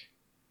think.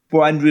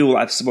 Well,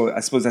 I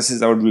suppose this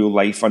is our real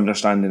life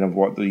understanding of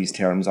what these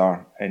terms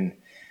are in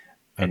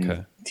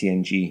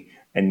TNG.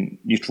 And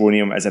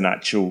neutronium is an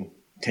actual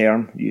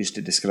term used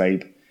to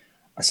describe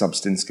a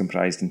substance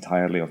comprised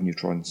entirely of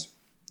neutrons.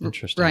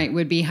 Interesting. Right,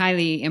 would be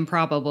highly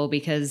improbable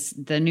because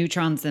the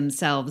neutrons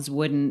themselves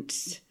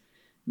wouldn't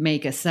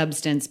make a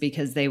substance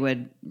because they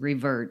would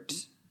revert.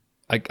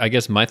 I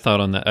guess my thought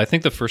on that, I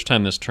think the first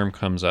time this term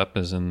comes up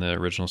is in the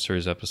original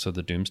series episode,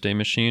 The Doomsday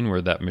Machine,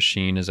 where that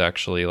machine is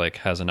actually like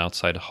has an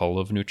outside hull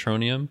of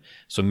neutronium.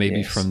 So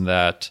maybe from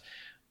that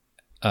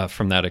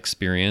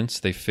experience,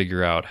 they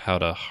figure out how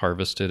to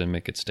harvest it and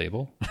make it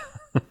stable.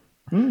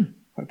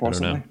 Quite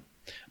possibly.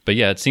 But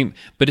yeah,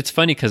 but it's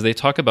funny because they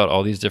talk about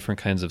all these different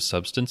kinds of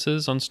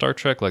substances on Star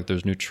Trek. Like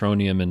there's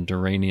neutronium and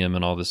duranium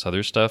and all this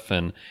other stuff.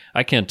 And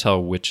I can't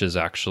tell which is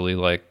actually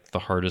like the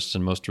hardest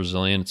and most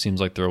resilient. It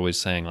seems like they're always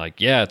saying like,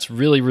 yeah, it's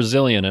really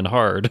resilient and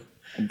hard.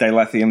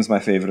 Dilithium's my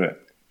favorite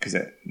because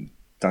it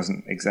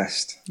doesn't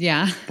exist.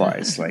 Yeah. But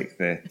it's like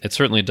It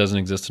certainly doesn't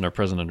exist in our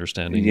present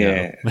understanding.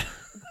 Yeah.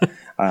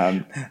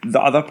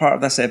 The other part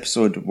of this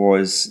episode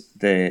was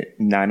the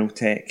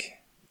nanotech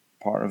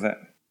part of it.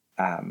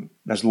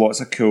 There's lots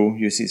of cool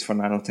uses for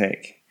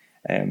nanotech,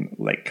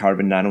 like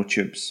carbon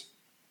nanotubes.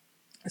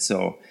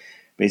 So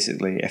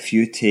basically, if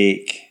you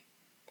take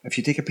a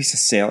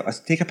piece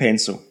of take a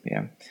pencil,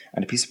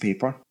 and a piece of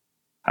paper,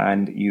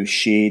 and you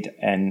shade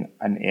in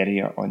an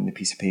area on the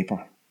piece of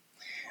paper,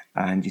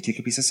 and you take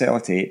a piece of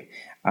sellotape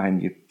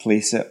and you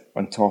place it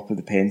on top of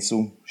the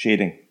pencil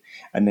shading,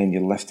 and then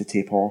you lift the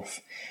tape off,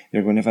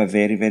 you're going to have a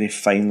very, very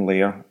fine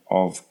layer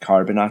of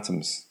carbon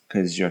atoms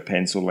because your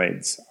pencil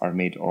leads are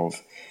made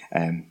of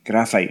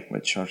graphite,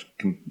 which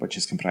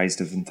is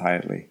comprised of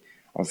entirely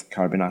of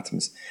carbon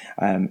atoms.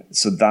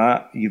 So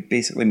that you've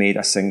basically made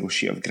a single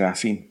sheet of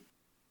graphene.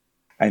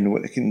 And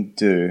what they can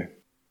do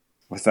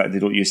with that, they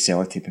don't use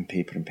sellotape and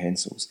paper and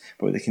pencils,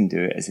 but what they can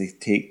do is they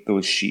take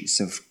those sheets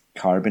of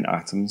carbon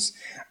atoms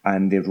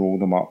and they roll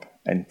them up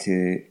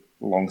into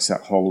long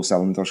hollow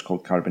cylinders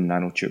called carbon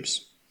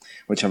nanotubes,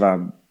 which have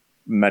a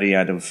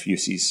myriad of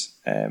uses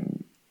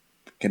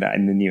kind of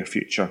in the near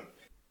future.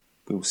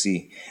 We'll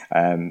see,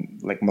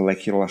 like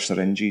molecular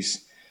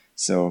syringes.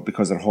 So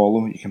because they're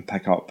hollow, you can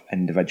pick up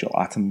individual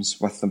atoms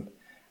with them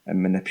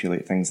and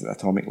manipulate things at the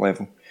atomic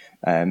level.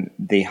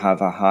 They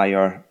have a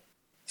higher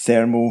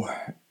thermal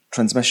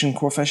transmission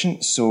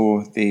coefficient,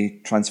 so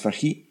they transfer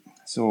heat.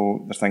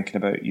 So they're thinking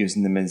about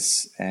using them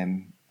as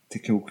to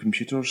cool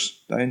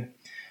computers down,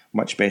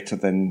 much better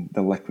than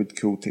the liquid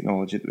cool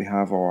technology that we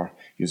have, or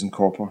using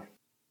copper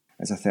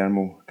as a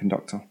thermal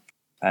conductor.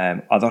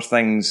 Other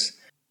things,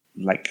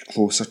 like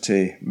closer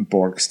to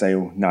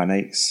Borg-style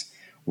nanites,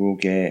 will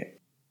get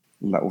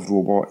little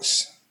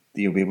robots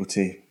that you'll be able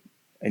to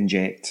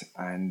inject,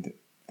 and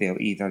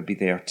they'll either be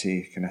there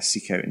to kind of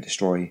seek out and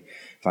destroy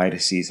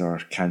viruses or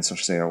cancer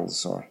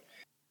cells or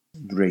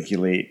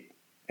regulate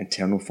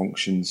internal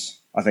functions.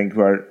 I think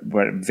we're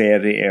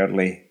very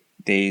early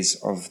days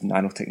of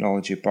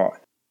nanotechnology, but I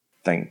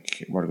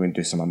think we're going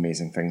to do some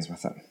amazing things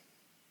with it.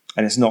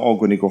 And it's not all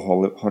going to go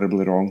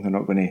horribly wrong. They're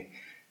not going to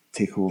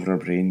take over our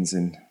brains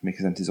and make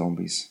us into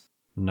zombies.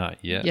 Not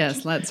yet.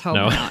 Yes, let's hope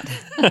not.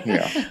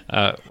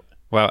 Yeah.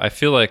 Wow, I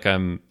feel like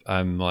I'm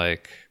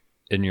like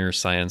in your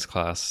science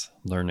class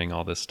learning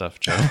all this stuff,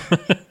 Joe.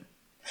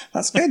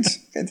 That's good.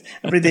 Good.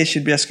 Every day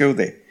should be a school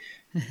day.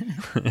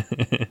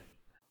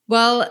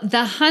 Well,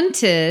 The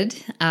Hunted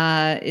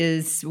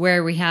is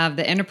where we have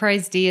the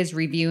Enterprise D is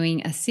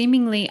reviewing a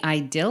seemingly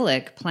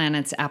idyllic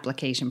planet's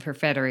application for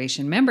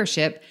Federation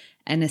membership.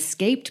 An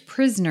escaped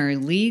prisoner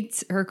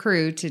leads her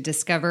crew to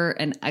discover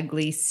an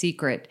ugly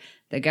secret,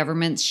 the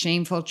government's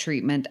shameful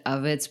treatment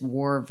of its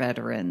war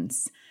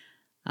veterans.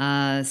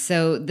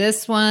 So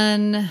this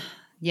one,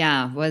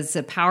 was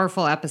a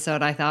powerful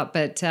episode, I thought,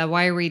 but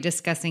why are we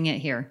discussing it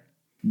here?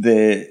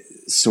 The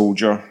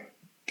soldier,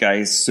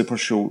 guys, super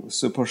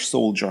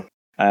soldier.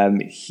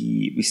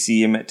 We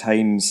see him at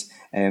times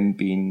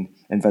being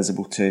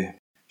invisible to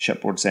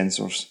shipboard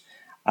sensors,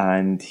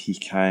 and he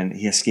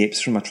escapes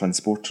from a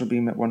transporter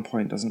beam at one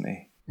point, doesn't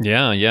he?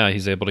 Yeah,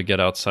 he's able to get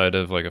outside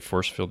of like a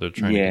force field they're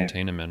trying to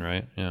contain him in,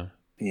 right? Yeah,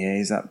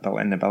 he's that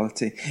built-in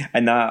ability,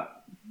 and that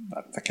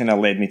kind of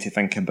led me to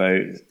think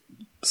about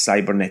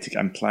cybernetic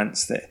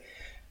implants that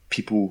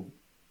people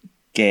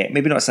get.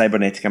 Maybe not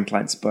cybernetic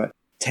implants, but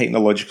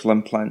technological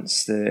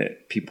implants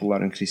that people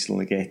are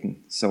increasingly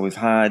getting. So we've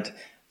had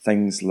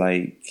things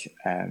like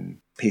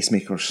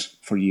pacemakers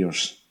for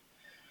years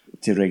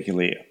to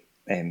regulate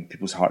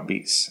people's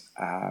heartbeats.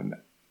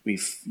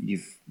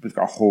 We've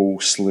got a whole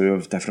slew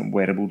of different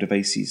wearable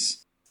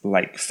devices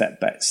like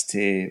Fitbits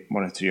to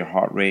monitor your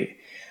heart rate.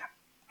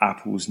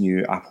 Apple's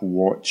new Apple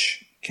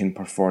Watch can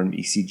perform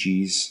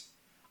ECGs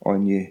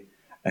on you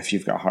if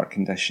you've got a heart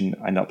condition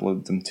and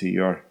upload them to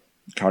your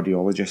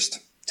cardiologist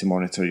to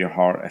monitor your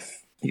heart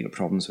if you have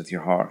problems with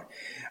your heart.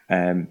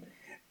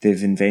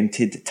 They've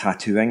invented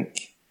tattoo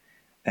ink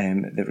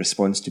that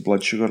responds to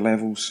blood sugar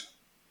levels,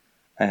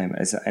 and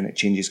it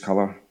changes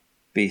colour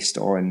based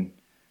on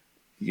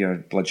your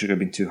blood sugar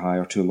being too high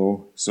or too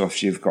low. So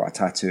if you've got a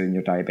tattoo and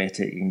you're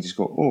diabetic, you can just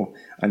go, oh,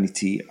 I need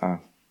to eat a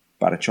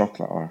bar of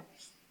chocolate, or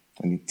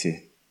I need to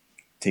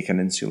take an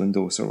insulin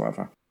dose or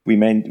whatever.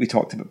 We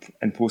talked about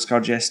in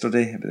Postcards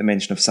yesterday about the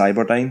mention of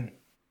Cyberdyne,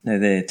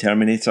 the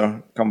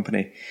Terminator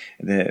company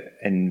that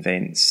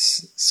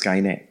invents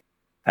Skynet.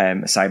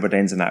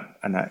 Cyberdyne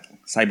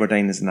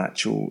is an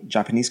actual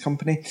Japanese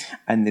company,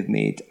 and they've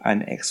made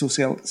an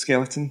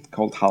exoskeleton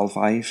called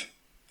HAL-5.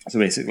 So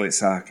basically,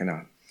 it's a kind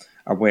of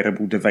a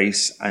wearable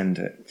device, and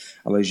it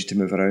allows you to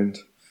move around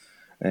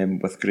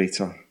with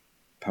greater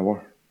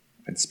power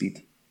and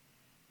speed,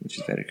 which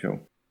is very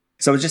cool.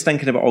 So I was just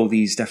thinking about all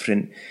these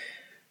different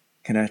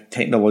kind of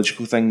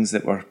technological things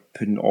that we're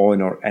putting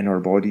on or in our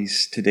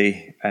bodies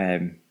today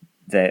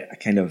that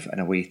kind of, in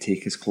a way,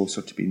 take us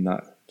closer to being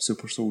that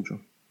super soldier.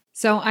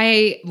 So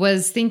I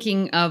was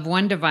thinking of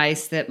one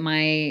device that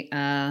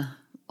my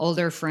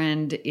older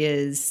friend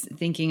is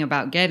thinking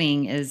about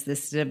getting is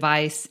this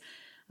device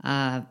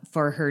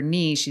for her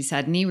knee. She's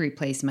had knee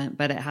replacement,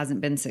 but it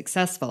hasn't been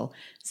successful.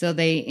 So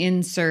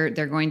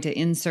they're going to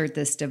insert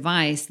this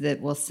device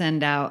that will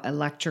send out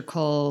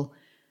electrical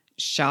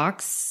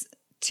shocks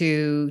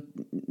to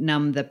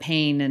numb the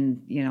pain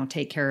and,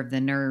 take care of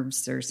the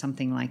nerves or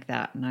something like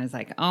that. And I was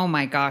like, oh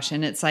my gosh.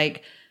 And it's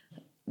like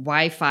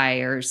Wi-Fi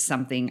or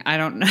something. I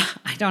don't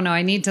know.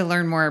 I need to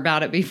learn more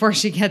about it before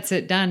she gets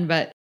it done.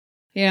 But,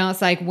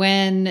 it's like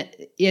when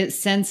it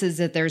senses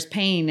that there's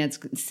pain, it's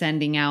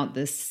sending out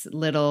this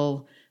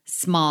little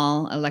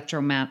small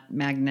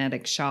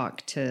electromagnetic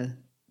shock to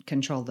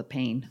control the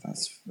pain.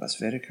 That's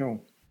very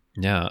cool.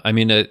 Yeah. I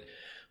mean,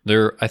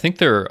 I think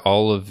there are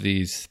all of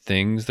these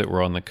things that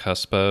we're on the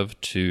cusp of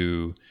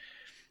to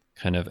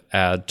kind of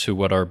add to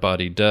what our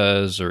body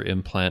does or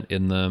implant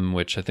in them,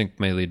 which I think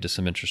may lead to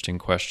some interesting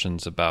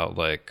questions about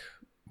like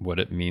what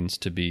it means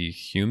to be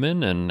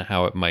human and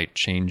how it might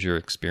change your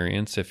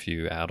experience if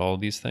you add all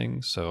these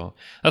things. So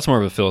that's more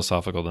of a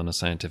philosophical than a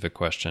scientific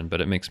question, but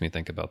it makes me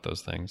think about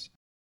those things.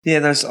 Yeah,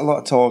 there's a lot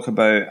of talk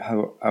about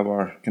how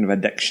our kind of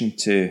addiction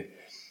to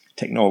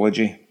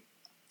technology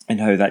and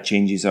how that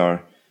changes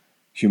our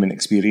human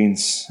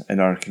experience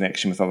and our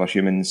connection with other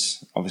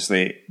humans.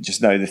 Obviously,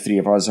 just now the three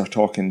of us are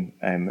talking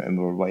and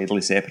we're widely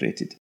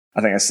separated.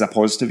 I think this is a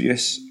positive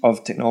use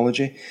of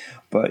technology,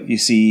 but you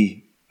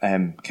see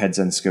kids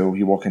in school,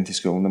 you walk into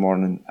school in the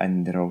morning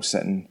and they're all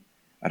sitting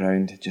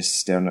around just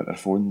staring at their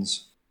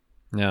phones.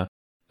 Yeah.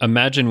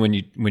 Imagine when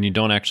you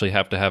don't actually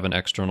have to have an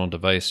external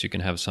device, you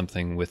can have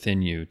something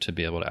within you to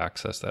be able to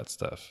access that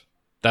stuff.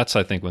 That's,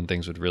 I think, when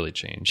things would really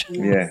change.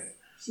 Yeah.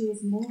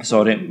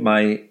 Sorry,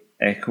 my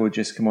echo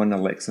just come on.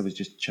 Alexa was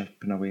just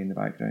chirping away in the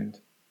background.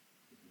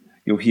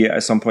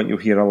 At some point you'll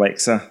hear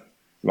Alexa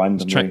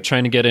randomly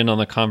trying to get in on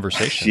the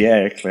conversation.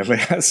 Yeah, clearly.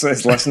 It's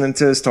listening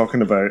to us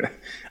talking about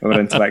our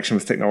interaction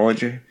with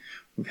technology.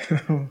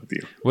 Oh,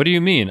 dear. What do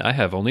you mean? I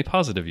have only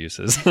positive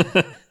uses. So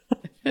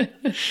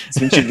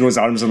when she grows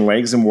arms and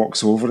legs and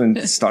walks over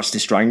and starts to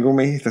strangle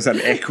me, there's an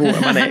echo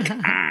in my neck.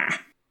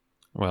 Ah.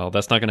 Well,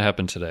 that's not going to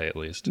happen today, at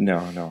least.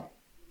 No.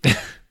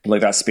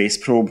 Like that space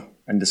probe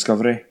in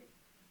Discovery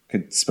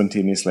could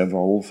spontaneously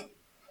evolve.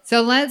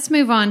 So let's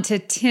move on to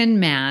Tin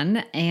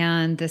Man,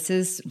 and this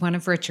is one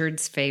of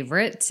Richard's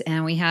favorites.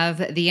 And we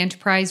have the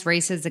Enterprise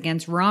races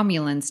against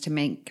Romulans to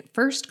make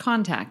first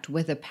contact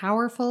with a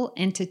powerful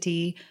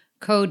entity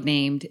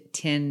codenamed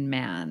Tin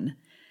Man.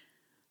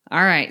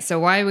 All right, so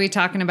why are we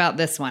talking about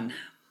this one?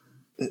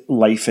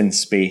 Life in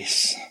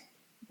space.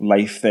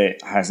 Life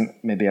that hasn't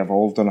maybe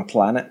evolved on a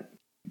planet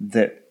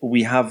that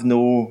we have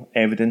no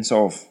evidence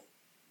of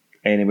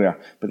anywhere,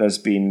 but there's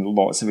been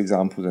lots of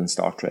examples in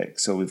Star Trek.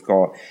 So we've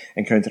got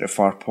Encounter at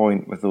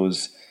Farpoint with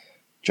those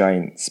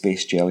giant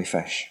space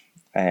jellyfish.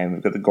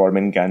 We've got the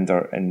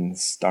Gormengander in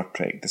Star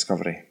Trek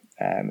Discovery.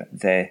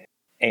 The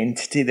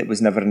entity that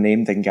was never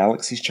named in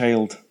Galaxy's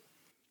Child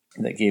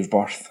that gave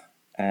birth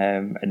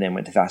and then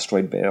went to the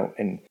asteroid belt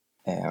and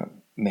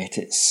met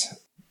its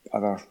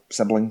other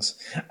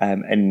siblings.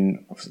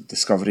 In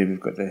Discovery, we've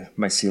got the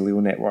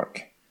mycelial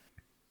network.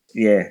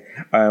 Yeah,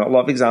 a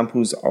lot of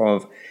examples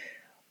of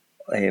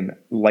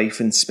life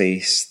in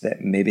space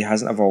that maybe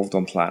hasn't evolved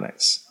on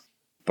planets,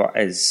 but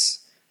is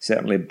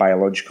certainly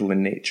biological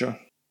in nature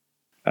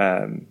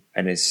and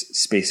is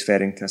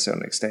spacefaring to a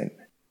certain extent.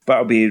 But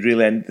it'll be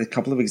really the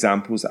couple of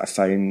examples that I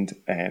found,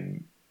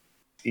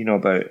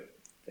 about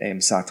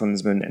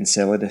Saturn's moon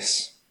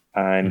Enceladus.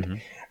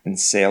 And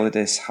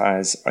Enceladus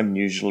has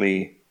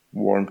unusually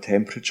warm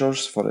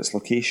temperatures for its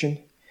location,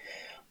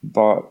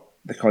 but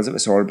because of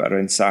its orbit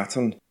around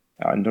Saturn,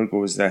 it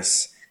undergoes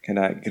this kind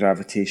of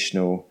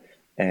gravitational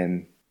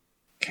it's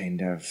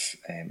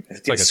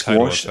like a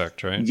tidal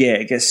effect, right? Yeah,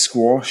 it gets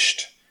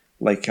squashed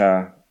like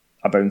a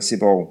bouncy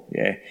ball,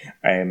 yeah.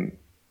 And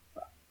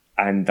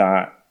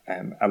that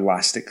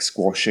elastic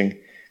squashing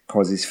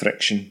causes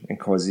friction and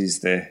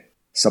causes the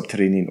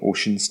subterranean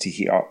oceans to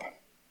heat up.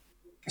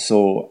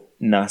 So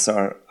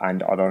NASA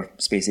and other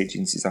space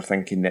agencies are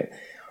thinking that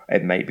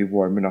it might be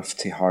warm enough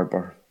to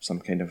harbour some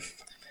kind of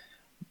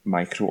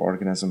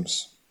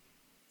microorganisms.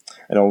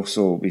 And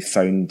also we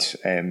found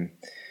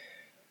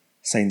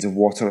signs of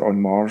water on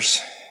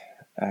Mars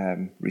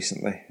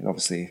recently. And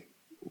obviously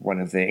one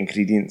of the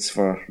ingredients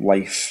for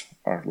life,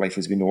 or life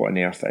as we know it on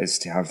Earth, is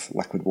to have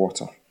liquid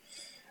water.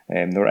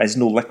 There is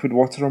no liquid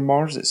water on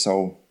Mars. It's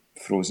all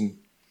frozen.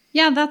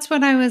 Yeah, that's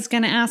what I was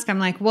going to ask. I'm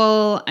like,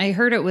 well, I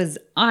heard it was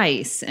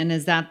ice. And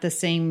is that the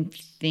same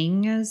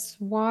thing as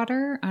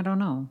water? I don't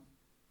know.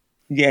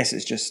 Yes,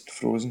 it's just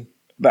frozen.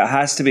 But it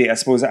has to be, I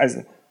suppose,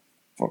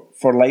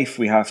 for life,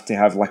 we have to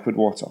have liquid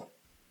water.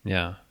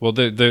 Yeah. Well,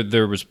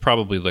 there was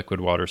probably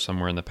liquid water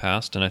somewhere in the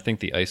past. And I think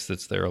the ice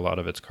that's there, a lot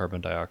of it's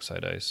carbon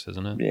dioxide ice,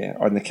 isn't it? Yeah,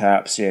 on the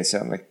caps, yeah,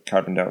 certainly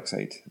carbon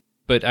dioxide.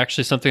 But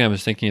actually, something I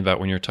was thinking about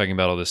when you're talking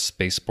about all this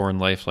spaceborne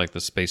life, like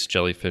the space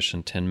jellyfish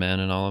and Tin Man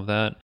and all of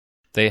that,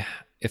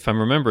 if I'm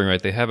remembering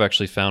right, they have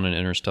actually found in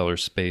interstellar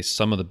space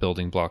some of the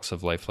building blocks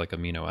of life, like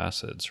amino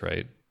acids,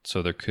 right?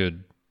 So there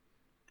could,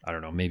 I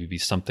don't know, maybe be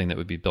something that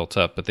would be built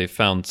up, but they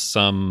found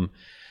some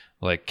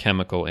like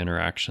chemical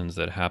interactions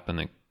that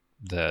happen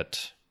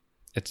that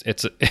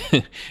it's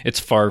it's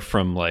far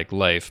from like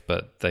life,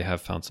 but they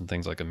have found some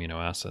things like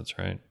amino acids,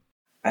 right?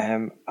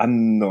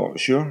 I'm not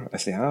sure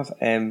if they have.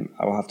 I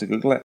will have to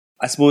Google it.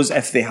 I suppose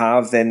if they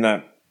have,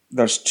 then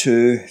there's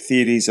two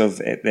theories of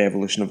the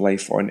evolution of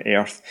life on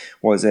Earth.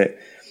 Was it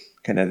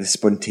kind of the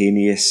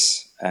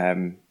spontaneous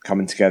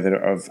coming together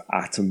of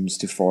atoms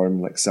to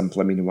form like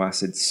simple amino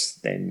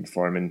acids, then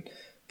forming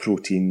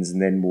proteins,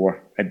 and then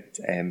more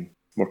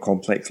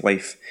complex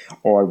life,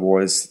 or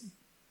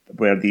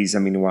were these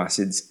amino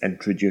acids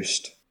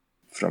introduced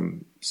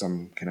from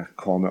some kind of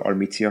comet or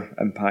meteor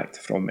impact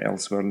from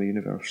elsewhere in the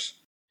universe?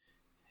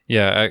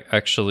 Yeah,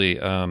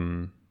 actually,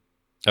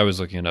 I was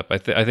looking it up. I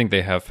think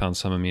they have found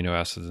some amino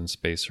acids in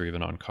space or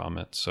even on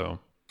comets. So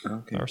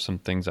there are some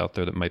things out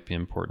there that might be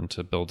important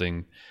to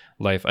building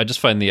life. I just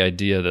find the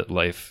idea that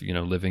life,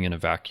 living in a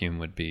vacuum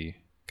would be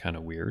kind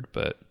of weird,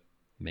 but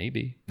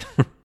maybe.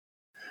 I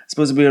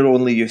suppose we're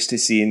only used to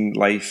seeing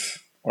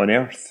life on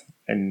Earth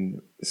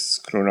and it's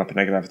grown up in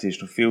a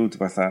gravitational field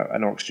with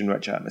an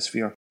oxygen-rich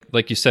atmosphere.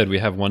 Like you said, we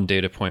have one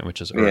data point,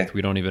 which is Earth. Yeah.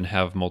 We don't even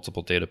have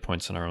multiple data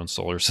points in our own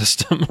solar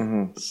system.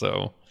 Mm-hmm.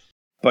 So,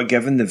 but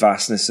given the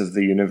vastness of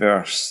the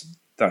universe,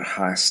 there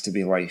has to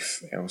be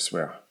life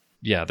elsewhere.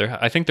 Yeah,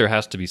 I think there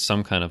has to be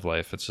some kind of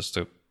life. It's just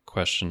a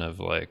question of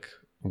like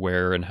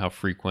where and how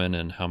frequent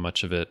and how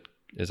much of it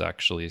is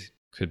actually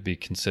could be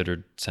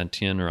considered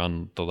sentient or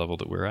on the level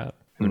that we're at.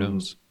 Who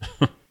knows?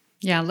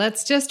 Yeah,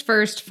 let's just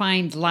first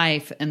find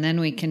life and then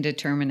we can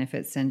determine if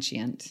it's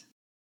sentient.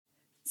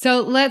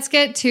 So let's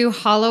get to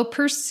Hollow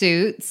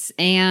Pursuits.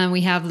 And we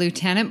have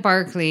Lieutenant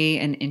Barkley,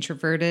 an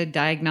introverted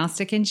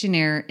diagnostic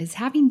engineer, is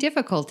having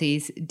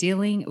difficulties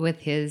dealing with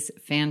his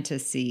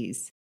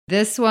fantasies.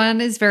 This one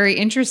is very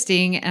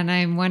interesting, and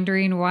I'm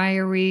wondering, why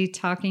are we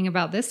talking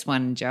about this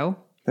one, Joe?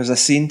 There's a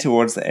scene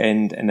towards the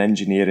end in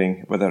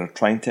engineering where they're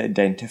trying to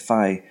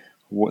identify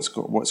what's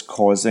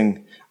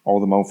causing all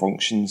the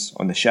malfunctions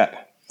on the ship.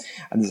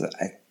 And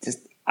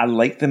I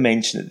like the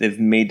mention that they've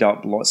made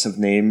up lots of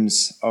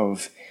names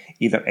of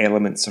either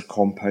elements or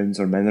compounds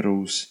or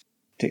minerals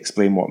to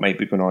explain what might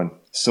be going on.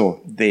 So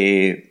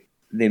they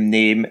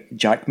name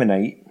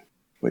jacmanite,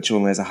 which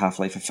only has a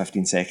half-life of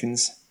 15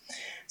 seconds.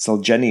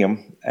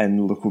 Selginium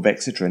and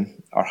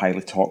leucovexitrin are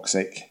highly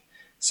toxic,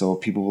 so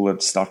people will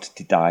have started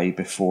to die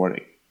before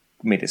it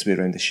made its way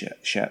around the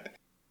ship.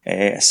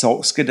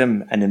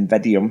 Salzgidim and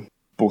invidium,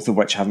 both of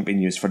which haven't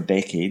been used for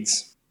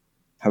decades.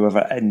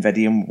 However,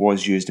 invidium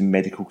was used in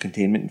medical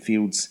containment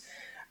fields,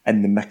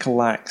 and the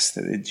Micalax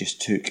that they just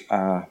took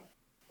a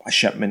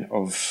shipment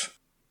of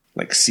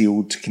like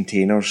sealed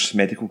containers,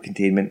 medical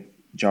containment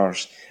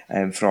jars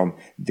from,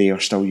 they are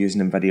still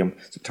using invidium.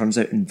 So it turns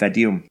out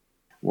invidium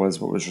was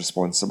what was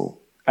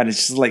responsible. And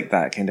it's just like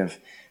that kind of,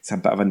 it's a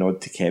bit of a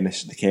nod to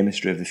the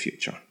chemistry of the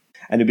future.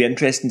 And it'll be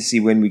interesting to see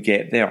when we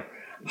get there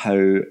how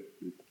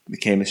the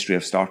chemistry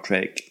of Star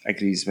Trek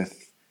agrees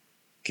with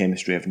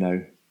chemistry of now.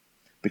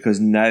 Because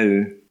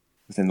now,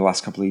 within the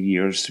last couple of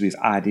years, we've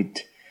added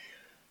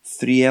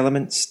 3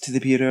 elements to the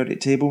periodic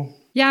table.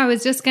 Yeah, I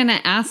was just going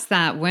to ask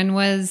that. When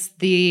was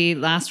the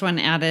last one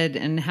added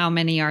and how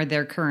many are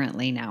there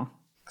currently now?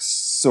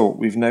 So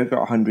we've now got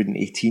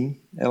 118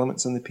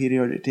 elements on the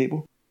periodic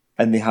table,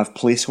 and they have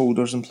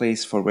placeholders in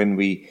place for when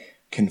we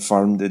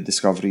confirm the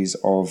discoveries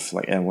of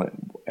like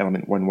element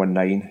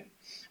 119,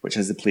 which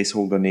has the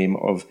placeholder name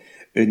of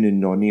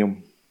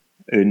ununonium.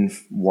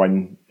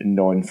 Un1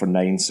 non for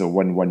 9, so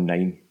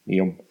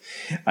 119-ium.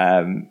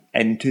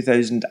 In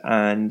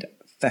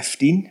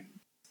 2015,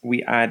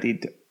 we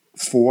added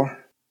 4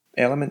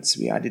 elements.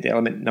 We added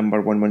element number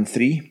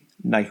 113,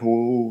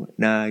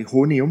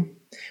 nihonium,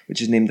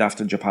 which is named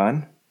after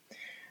Japan.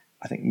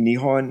 I think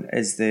Nihon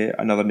is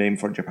another name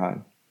for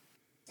Japan.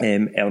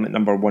 Element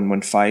number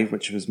 115,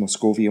 which was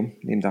moscovium,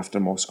 named after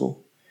Moscow.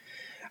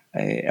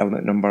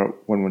 Element number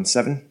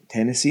 117,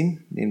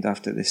 tennessine, named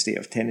after the state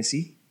of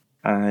Tennessee.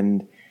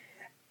 And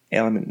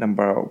element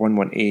number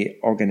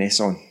 118,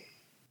 organeson.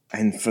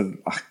 And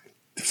I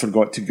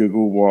forgot to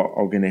Google what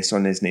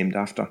organeson is named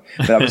after.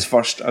 But that was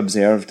first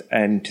observed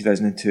in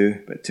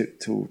 2002, but it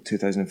took till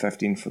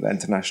 2015 for the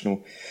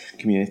international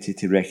community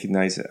to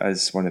recognise it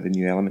as one of the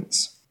new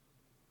elements.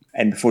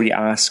 And before you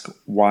ask,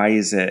 why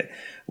is it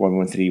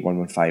 113,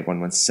 115,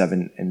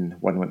 117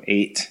 and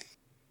 118?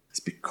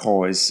 It's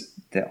because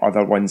the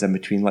other ones in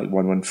between, like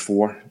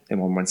 114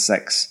 and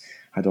 116,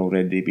 had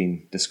already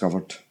been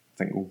discovered.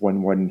 I think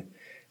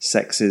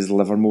 116 is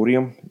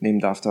livermorium,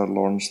 named after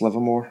Lawrence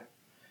Livermore.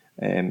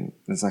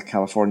 There's a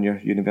California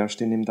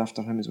university named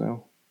after him as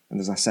well, and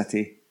there's a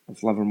city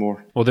of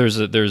Livermore. Well, there's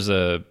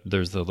the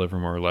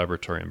Livermore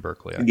Laboratory in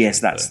Berkeley. Actually, yes,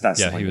 that's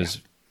yeah. He was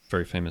a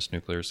very famous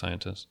nuclear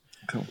scientist.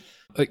 Cool.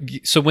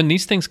 So when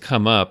these things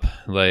come up,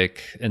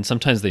 and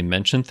sometimes they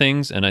mention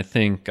things, and I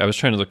think I was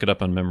trying to look it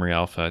up on Memory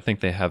Alpha. I think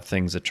they have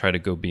things that try to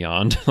go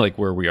beyond like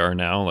where we are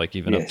now, like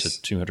even up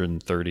to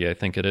 230, I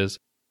think it is.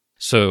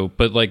 So,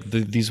 but like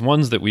these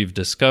ones that we've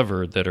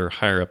discovered that are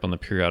higher up on the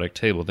periodic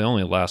table, they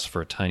only last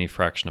for a tiny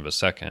fraction of a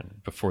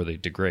second before they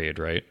degrade,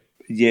 right?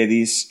 Yeah,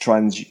 these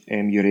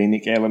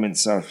transuranic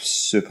elements are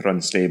super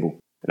unstable.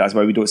 That's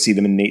why we don't see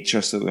them in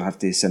nature, so we have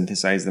to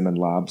synthesize them in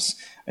labs,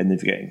 and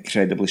they've got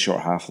incredibly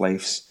short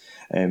half-lives.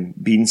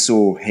 Being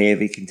so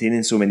heavy,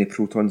 containing so many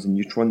protons and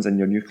neutrons in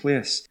your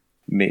nucleus,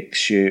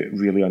 makes you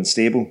really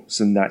unstable.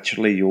 So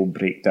naturally you'll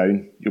break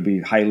down, you'll be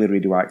highly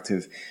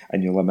radioactive,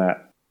 and you'll emit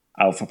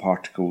alpha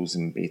particles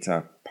and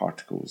beta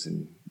particles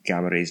and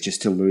gamma rays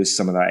just to lose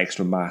some of that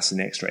extra mass and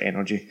extra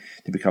energy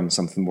to become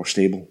something more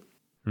stable.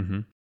 Mm-hmm.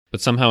 But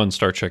somehow in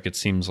Star Trek, it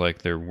seems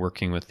like they're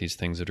working with these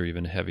things that are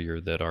even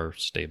heavier that are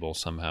stable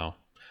somehow.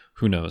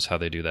 Who knows how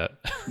they do that?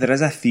 There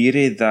is a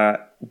theory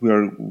that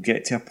we'll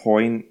get to a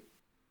point,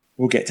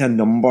 we'll get to a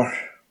number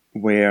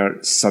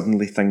where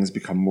suddenly things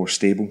become more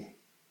stable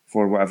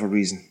for whatever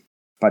reason.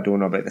 But I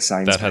don't know about the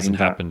science. That hasn't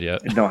happened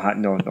yet. No,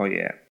 not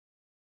yet.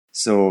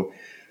 So,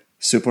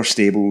 super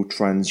stable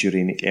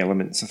transuranic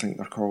elements, I think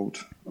they're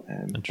called.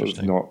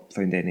 Interesting. We've not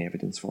found any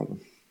evidence for them.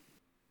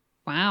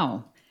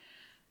 Wow.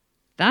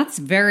 That's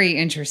very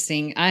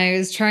interesting. I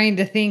was trying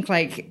to think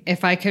like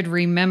if I could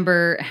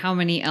remember how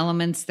many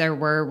elements there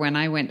were when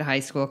I went to high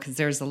school, because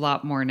there's a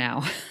lot more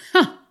now.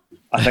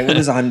 I think it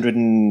was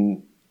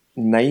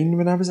 109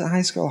 when I was at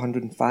high school,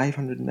 105,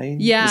 109.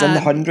 Yeah. It was in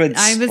the hundreds.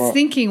 I was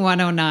thinking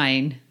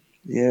 109.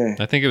 Yeah.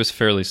 I think it was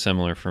fairly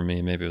similar for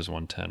me. Maybe it was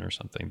 110 or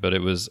something, but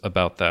it was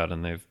about that,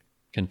 and they've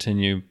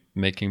continued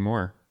making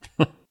more.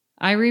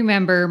 I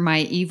remember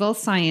my evil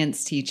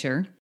science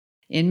teacher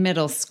in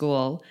middle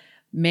school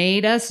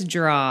made us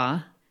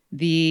draw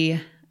the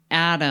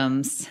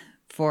atoms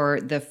for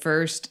the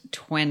first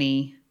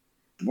 20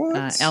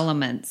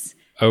 elements.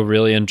 Oh,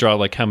 really? And draw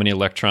like how many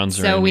electrons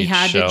are in each shell? So we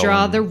had to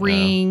draw the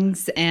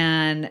rings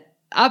and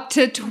up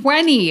to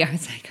 20. I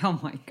was like, oh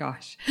my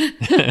gosh.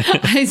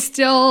 I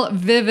still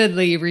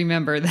vividly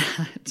remember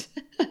that.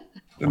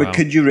 Wow. But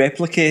could you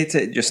replicate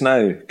it just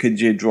now?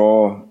 Could you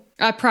draw?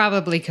 I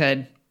probably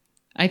could.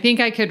 I think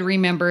I could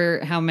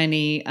remember how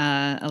many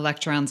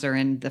electrons are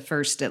in the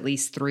first at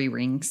least 3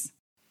 rings.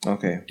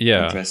 Okay.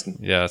 Yeah. Interesting.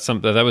 Yeah.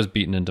 That was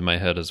beaten into my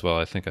head as well.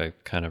 I think I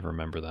kind of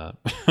remember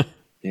that.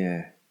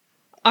 Yeah.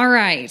 All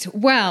right.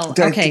 Well,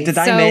 okay. Did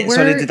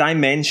I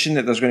mention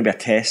that there's going to be a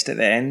test at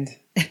the end?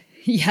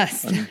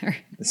 Yes.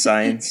 The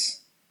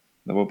science.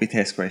 There will be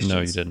test questions. No,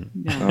 you didn't.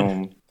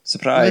 No.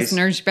 Surprise.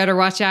 Listeners, better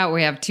watch out.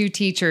 We have 2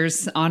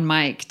 teachers on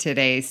mic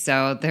today,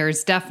 so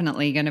there's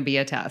definitely going to be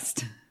a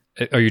test.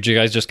 Are you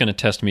guys just going to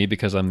test me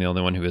because I'm the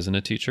only one who isn't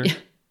a teacher?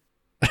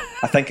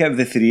 I think out of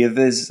the 3 of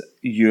us,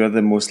 you're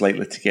the most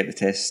likely to get the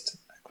test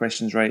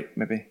questions right,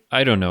 maybe.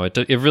 I don't know. It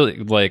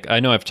really, I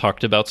know I've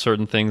talked about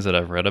certain things that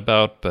I've read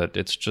about, but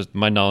it's just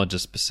my knowledge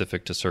is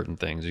specific to certain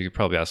things. You could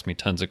probably ask me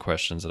tons of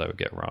questions that I would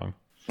get wrong.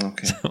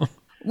 Okay.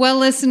 Well,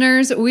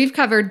 listeners, we've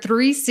covered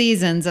 3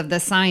 seasons of the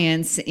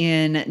science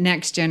in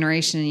Next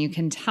Generation, and you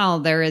can tell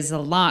there is a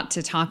lot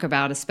to talk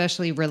about,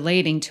 especially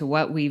relating to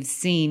what we've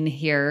seen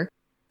here.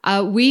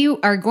 We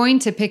are going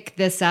to pick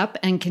this up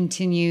and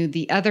continue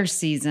the other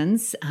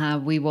seasons.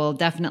 We will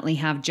definitely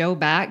have Joe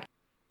back.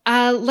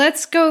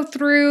 Let's go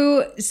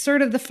through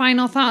sort of the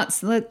final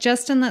thoughts.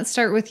 Justin, let's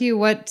start with you.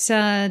 What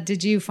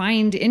did you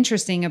find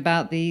interesting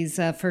about these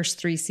first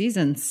 3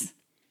 seasons?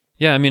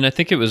 Yeah, I mean, I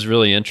think it was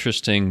really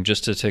interesting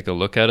just to take a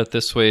look at it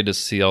this way, to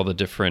see all the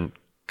different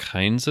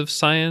kinds of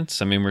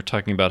science. I mean, we're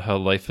talking about how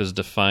life is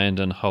defined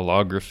in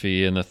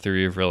holography and the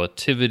theory of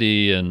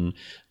relativity and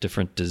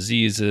different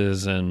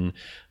diseases and,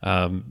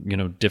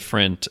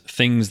 different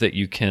things that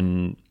you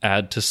can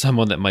add to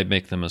someone that might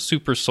make them a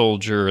super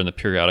soldier in the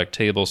periodic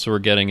table. So we're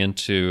getting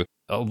into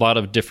a lot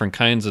of different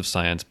kinds of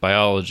science,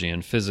 biology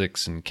and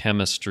physics and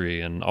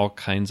chemistry and all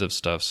kinds of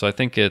stuff. So I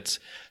think it's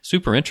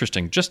super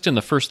interesting just in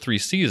the first 3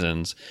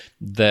 seasons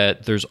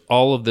that there's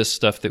all of this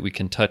stuff that we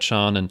can touch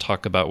on and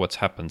talk about what's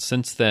happened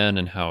since then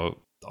and how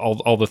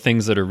all the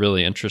things that are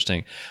really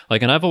interesting.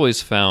 And I've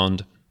always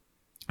found,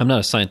 I'm not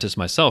a scientist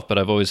myself, but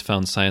I've always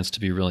found science to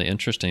be really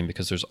interesting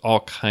because there's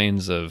all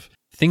kinds of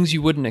things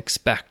you wouldn't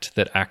expect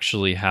that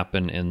actually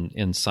happen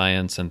in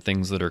science and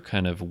things that are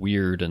kind of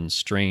weird and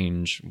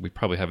strange. We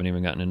probably haven't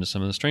even gotten into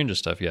some of the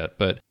strangest stuff yet,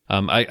 but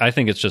I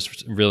think it's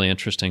just really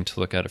interesting to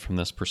look at it from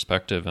this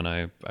perspective, and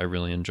I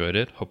really enjoyed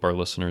it. Hope our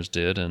listeners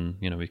did, and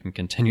we can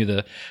continue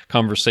the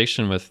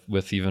conversation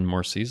with even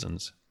more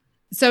seasons.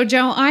 So,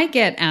 Joe, I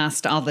get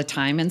asked all the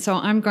time, and so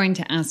I'm going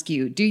to ask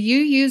you, do you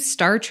use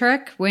Star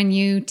Trek when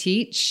you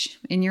teach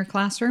in your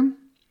classroom?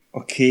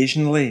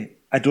 Occasionally.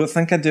 I don't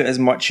think I do it as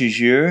much as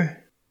you,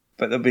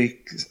 but there'll be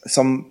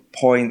some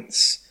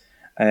points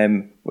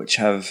which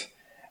have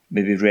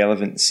maybe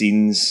relevant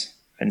scenes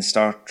in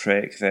Star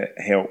Trek that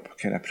help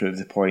kind of prove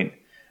the point.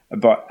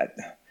 But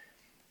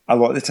a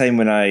lot of the time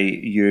when I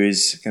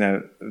use kind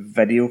of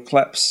video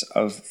clips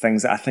of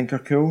things that I think are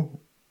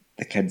cool,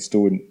 the kids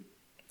don't.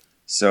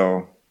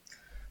 So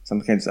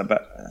sometimes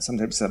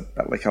it's a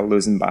bit like a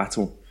losing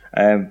battle.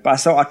 But I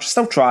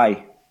still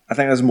try. I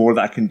think there's more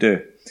that I can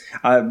do.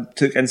 I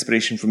took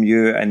inspiration from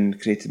you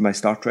and created my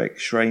Star Trek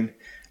shrine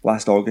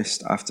last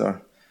August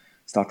after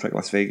Star Trek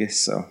Las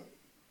Vegas. So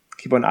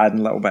keep on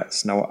adding little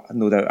bits. No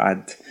doubt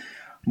add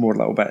more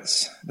little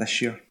bits this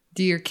year.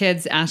 Do your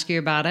kids ask you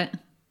about it?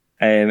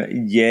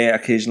 Yeah,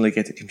 occasionally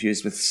get it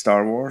confused with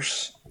Star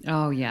Wars.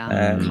 Oh,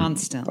 yeah,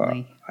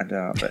 constantly.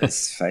 But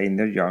it's fine.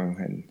 They're young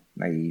and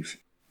naive.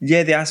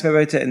 Yeah, they ask me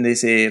about it and they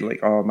say, like,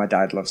 oh, my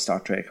dad loves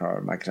Star Trek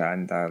or my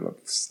granddad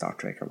loves Star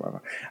Trek or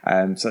whatever.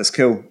 So it's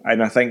cool.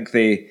 And I think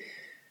they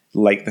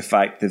like the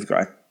fact they've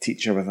got a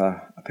teacher with a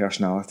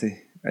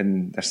personality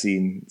and they're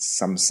seeing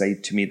some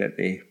side to me that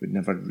they would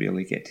never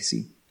really get to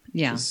see.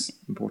 Yeah. It's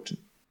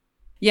important.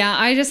 Yeah,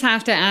 I just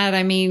have to add,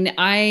 I mean,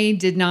 I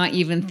did not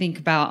even think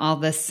about all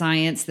the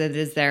science that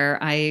is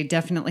there. I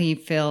definitely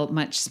feel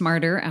much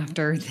smarter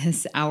after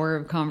this hour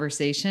of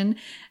conversation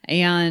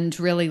and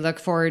really look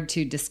forward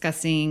to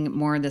discussing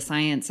more of the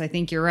science. I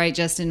think you're right,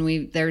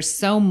 Justin. There's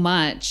so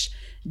much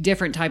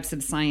different types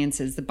of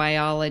sciences, the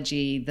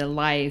biology, the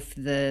life,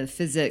 the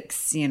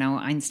physics,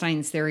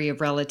 Einstein's theory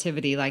of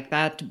relativity, like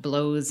that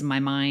blows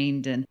my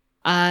mind.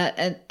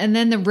 And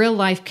then the real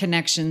life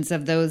connections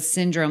of those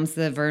syndromes,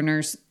 the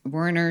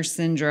Werner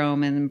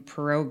syndrome and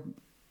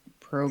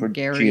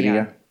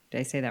progeria. Did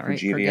I say that right?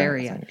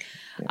 Progeria.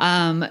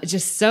 Yeah.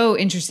 Just so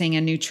interesting.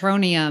 And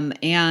neutronium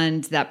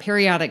and that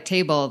periodic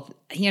table,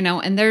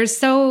 and there's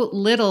so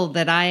little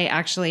that I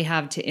actually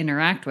have to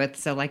interact with.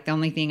 So like the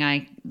only thing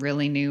I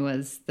really knew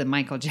was the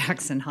Michael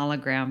Jackson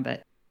hologram,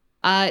 but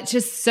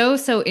just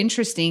so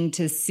interesting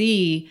to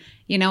see,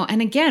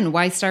 and again,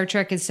 why Star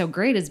Trek is so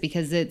great is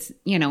because it's,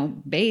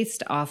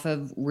 based off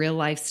of real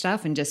life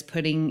stuff and just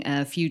putting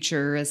a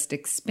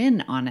futuristic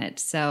spin on it.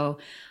 So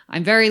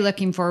I'm very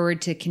looking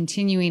forward to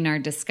continuing our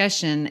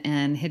discussion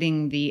and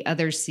hitting the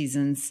other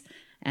seasons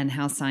and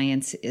how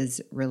science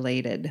is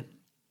related.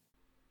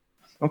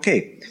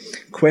 Okay,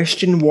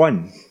 question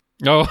 1.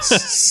 Oh.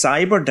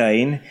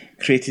 Cyberdyne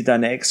created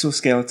an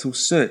exoskeletal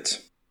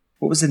suit.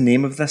 What was the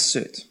name of this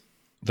suit?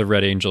 The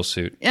Red Angel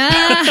suit.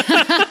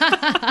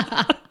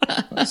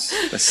 This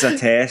is a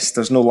test.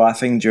 There's no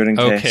laughing during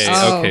tests.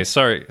 Okay.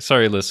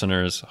 Sorry,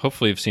 listeners.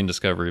 Hopefully you've seen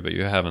Discovery, but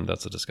you haven't.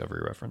 That's a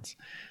Discovery reference.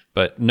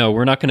 But no,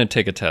 we're not going to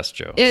take a test,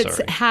 Joe. It's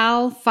Sorry.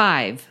 HAL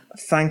 5.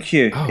 Thank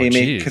you, Amy.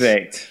 Geez.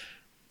 Correct.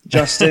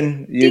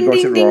 Justin, you got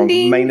it wrong.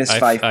 Ding. Minus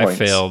 5 points. I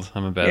failed.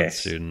 I'm a bad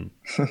student.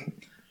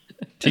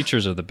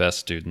 Teachers are the best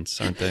students,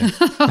 aren't they?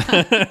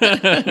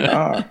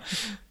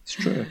 It's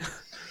true.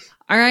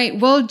 All right.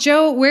 Well,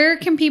 Joe, where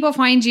can people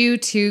find you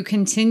to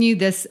continue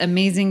this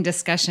amazing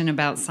discussion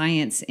about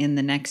science in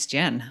the next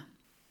gen?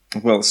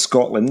 Well,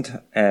 Scotland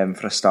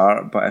for a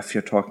start, but if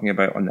you're talking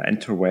about on the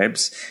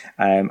interwebs,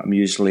 I'm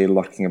usually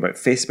lurking about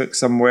Facebook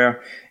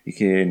somewhere.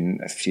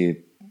 If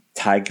you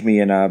tag me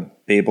in a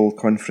Babel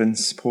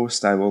conference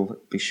post, I will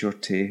be sure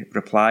to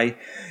reply.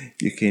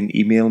 You can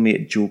email me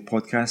at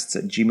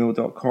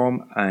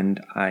joepodcasts@gmail.com, and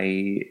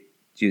I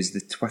use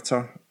the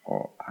Twitter,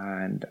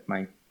 and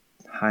my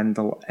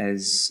handle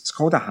it's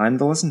called a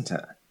handle, isn't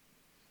it?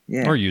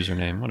 Yeah. Or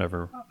username,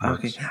 whatever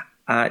works. Okay.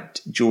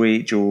 At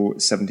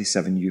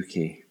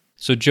Joe77UK.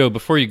 So, Joe,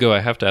 before you go,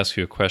 I have to ask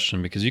you a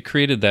question because you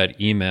created that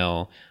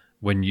email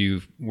when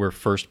you were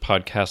first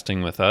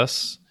podcasting with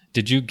us.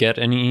 Did you get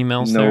any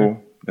emails there?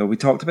 No, we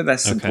talked about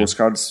this in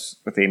postcards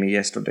with Amy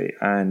yesterday,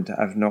 and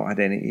I've not had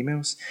any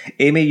emails.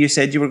 Amy, you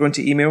said you were going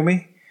to email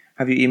me.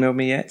 Have you emailed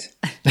me yet?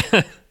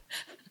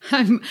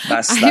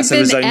 That's a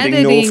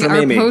resounding no from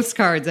Amy.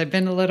 Postcards. I've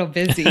been a little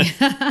busy.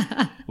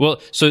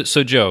 Well, so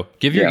Joe,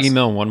 give your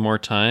email one more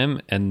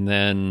time, and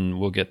then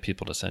we'll get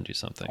people to send you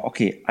something.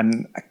 Okay,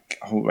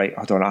 right.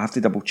 Hold on, I have to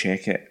double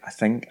check it.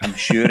 I'm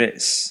sure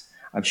it's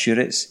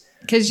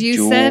because you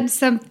Joe.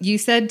 You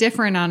said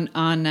different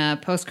on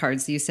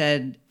postcards. You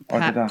said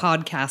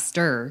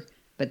podcaster,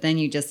 but then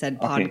you just said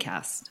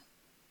podcast.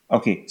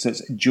 Okay, so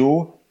it's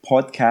Joe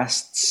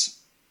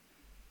Podcasts.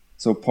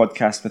 So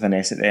podcast with an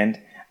S at the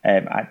end.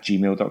 At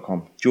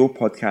gmail.com.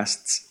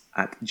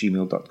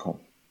 joepodcasts@gmail.com.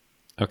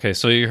 Okay,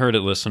 so you heard it,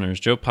 listeners.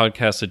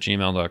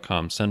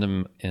 joepodcasts@gmail.com. Send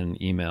him an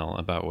email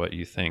about what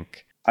you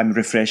think. I'm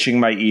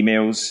refreshing my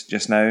emails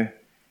just now.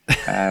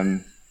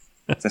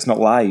 That's not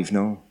live,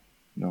 no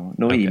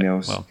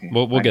emails.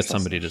 Well, we'll get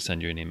somebody to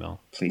send you an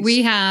email. Please.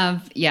 We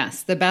have,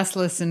 the best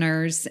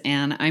listeners,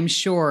 and I'm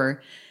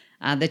sure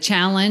the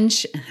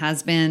challenge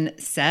has been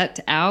set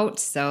out.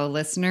 So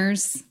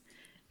listeners,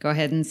 go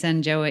ahead and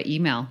send Joe an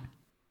email.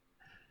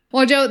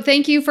 Well, Joe,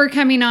 thank you for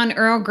coming on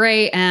Earl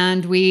Grey,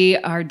 and we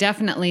are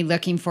definitely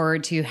looking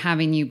forward to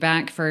having you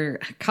back for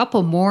a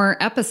couple more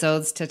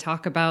episodes to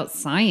talk about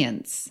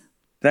science.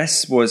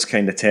 This was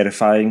kind of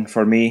terrifying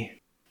for me.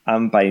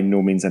 I'm by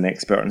no means an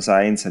expert in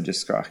science. I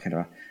just got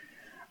a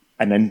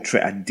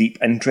deep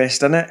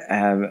interest in it,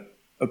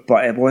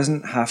 but it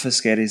wasn't half as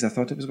scary as I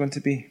thought it was going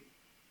to be.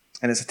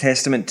 And it's a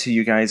testament to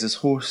you guys as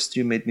hosts.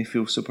 You made me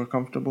feel super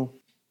comfortable.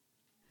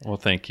 Well,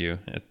 thank you.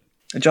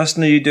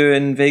 Justin, are you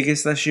doing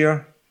Vegas this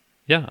year?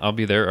 Yeah, I'll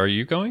be there. Are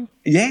you going?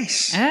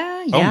 Yes.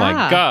 Yeah. Oh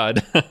my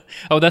God.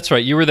 Oh, that's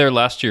right. You were there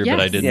last year, but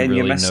I Yes. didn't Yeah, and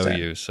you really missed know it.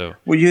 you. So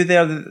Were you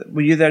there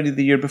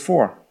the year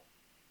before?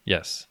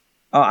 yes.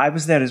 Oh, I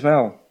was there as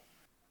well.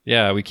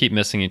 Yeah, we keep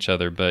missing each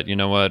other, but you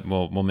know what?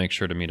 We'll make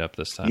sure to meet up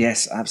this time.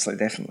 Yes,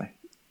 absolutely, definitely.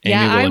 Amy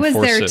Yeah, will I was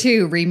enforce there it.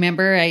 too.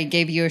 Remember, I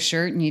gave you a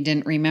shirt and you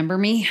didn't remember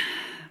me,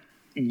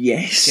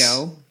 Yes.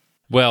 Joe?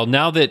 Well,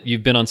 now that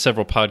you've been on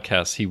several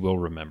podcasts, he will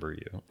remember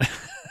you.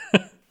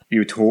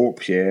 You'd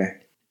hope, yeah.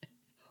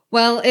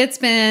 Well, it's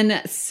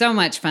been so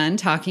much fun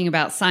talking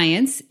about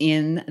science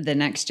in The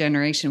Next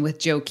Generation with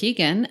Joe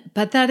Keegan,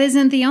 but that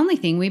isn't the only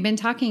thing we've been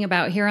talking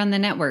about here on the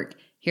network.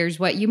 Here's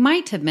what you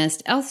might have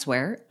missed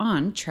elsewhere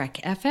on Trek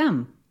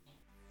FM.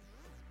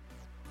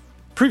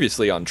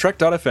 Previously on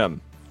Trek.fm,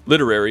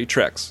 Literary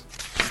Treks.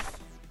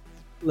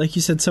 Like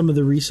you said, some of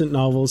the recent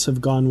novels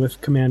have gone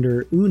with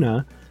Commander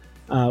Una,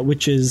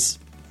 which is,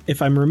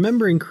 if I'm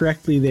remembering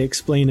correctly, they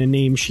explain a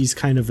name she's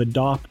kind of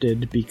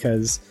adopted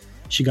because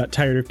she got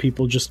tired of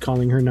people just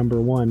calling her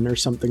number one or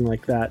something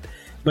like that.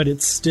 But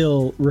it's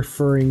still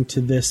referring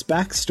to this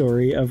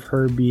backstory of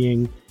her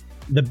being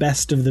the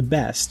best of the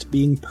best,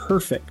 being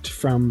perfect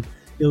from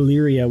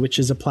Illyria, which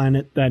is a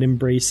planet that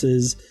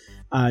embraces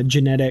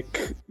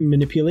genetic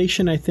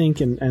manipulation, I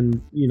think,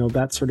 and you know,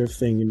 that sort of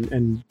thing,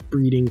 and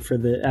breeding for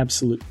the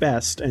absolute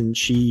best. And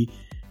she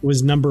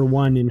was number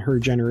one in her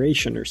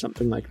generation or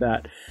something like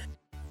that.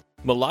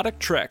 Melodic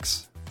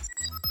Treks.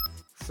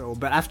 So,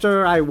 but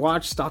after I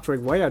watched Star Trek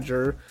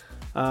Voyager,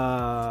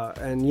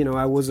 and you know,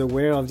 I was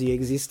aware of the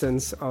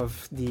existence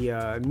of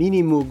the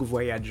mini Moog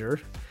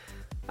Voyager.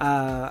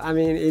 I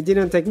mean, it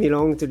didn't take me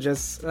long to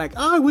just like,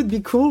 oh, it would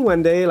be cool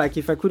one day, like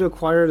if I could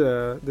acquire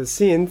the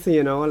synth,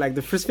 you know, like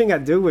the first thing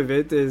I'd do with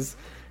it is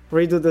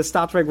redo the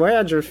Star Trek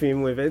Voyager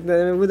theme with it.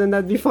 Wouldn't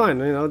that be fun?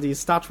 You know, the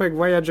Star Trek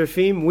Voyager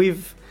theme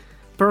with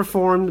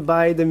performed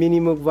by the mini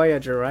Moog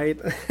Voyager, right?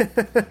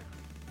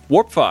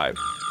 Warp 5.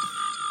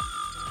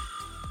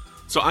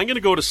 So I'm going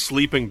to go to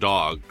Sleeping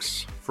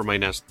Dogs for my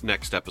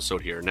next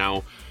episode here.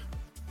 Now,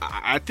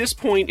 at this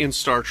point in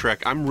Star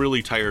Trek, I'm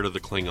really tired of the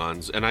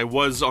Klingons, and I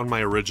was on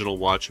my original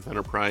watch of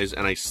Enterprise,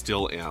 and I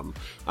still am.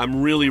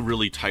 I'm really,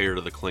 really tired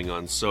of the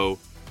Klingons, so...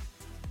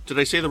 Did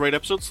I say the right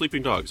episode?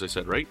 Sleeping Dogs, I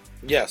said, right?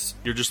 Yes.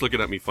 You're just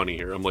looking at me funny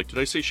here. I'm like, did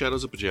I say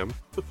Shadows of Pajama?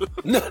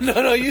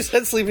 No, you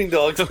said Sleeping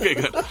Dogs. Okay,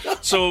 good.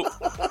 So...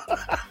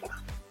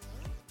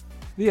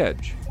 The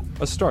Edge,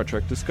 a Star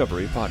Trek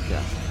Discovery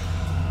podcast.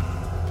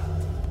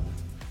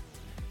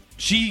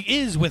 She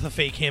is with a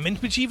fake him,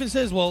 but she even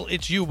says, well,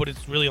 it's you, but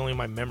it's really only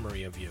my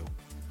memory of you.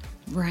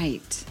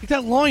 Right. Like,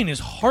 that line is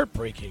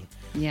heartbreaking.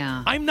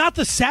 Yeah. I'm not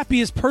the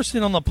sappiest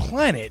person on the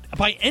planet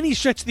by any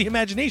stretch of the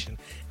imagination.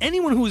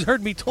 Anyone who has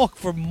heard me talk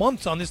for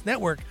months on this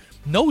network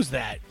knows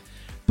that.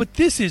 But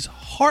this is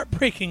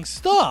heartbreaking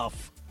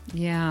stuff.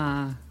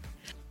 Yeah.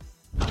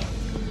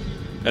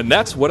 And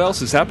that's what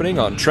else is happening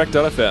on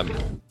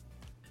Trek.fm.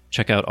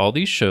 Check out all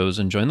these shows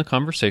and join the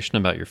conversation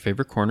about your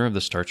favorite corner of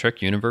the Star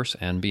Trek universe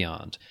and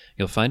beyond.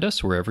 You'll find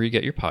us wherever you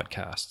get your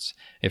podcasts.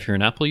 If you're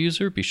an Apple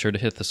user, be sure to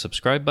hit the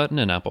subscribe button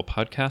in Apple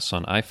Podcasts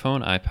on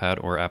iPhone,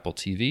 iPad, or Apple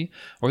TV,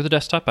 or the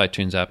desktop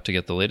iTunes app to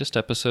get the latest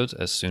episodes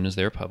as soon as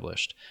they're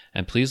published.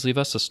 And please leave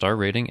us a star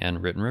rating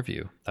and written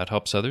review. That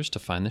helps others to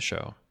find the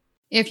show.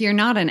 If you're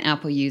not an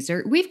Apple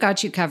user, we've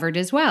got you covered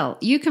as well.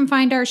 You can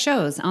find our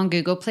shows on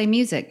Google Play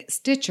Music,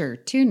 Stitcher,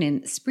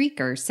 TuneIn,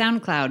 Spreaker,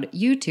 SoundCloud,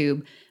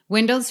 YouTube,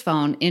 Windows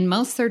Phone, in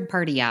most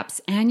third-party apps,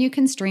 and you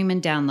can stream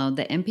and download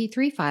the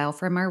MP3 file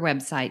from our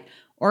website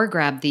or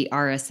grab the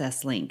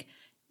RSS link.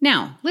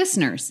 Now,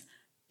 listeners,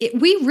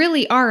 we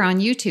really are on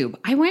YouTube.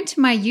 I went to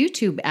my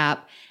YouTube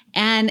app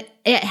and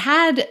it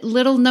had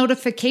little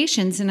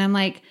notifications, and I'm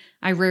like,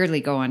 I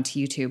rarely go onto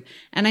YouTube.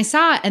 And I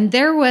saw it, and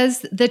there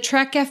was the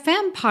Trek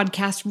FM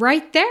podcast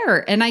right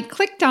there. And I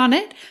clicked on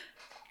it,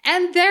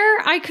 and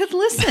there I could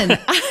listen.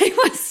 I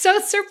was so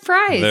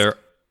surprised. They're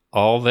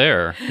all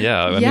there.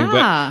 Yeah. I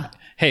mean,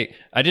 hey,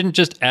 I didn't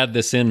just add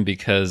this in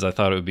because I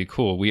thought it would be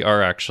cool. We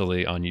are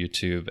actually on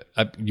YouTube.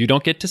 You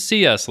don't get to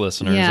see us,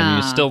 listeners. Yeah. I mean,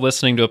 you're still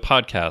listening to a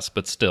podcast,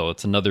 but still,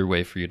 it's another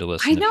way for you to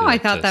listen. I know. I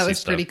like thought to that see was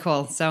stuff. pretty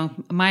cool. So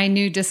my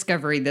new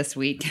discovery this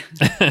week.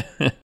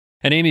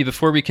 And Amy,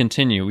 before we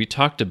continue, we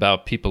talked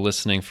about people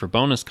listening for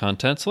bonus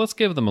content, so let's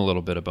give them a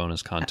little bit of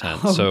bonus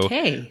content.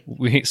 Okay.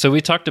 So we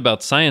talked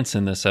about science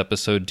in this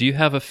episode. Do you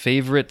have a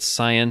favorite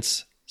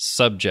science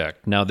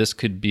subject? Now, this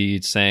could be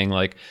saying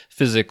like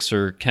physics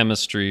or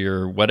chemistry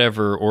or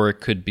whatever, or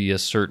it could be a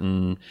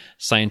certain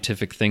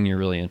scientific thing you're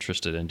really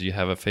interested in. Do you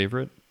have a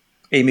favorite?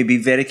 Amy, be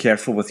very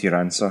careful with your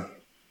answer.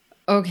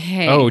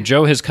 Okay. Oh,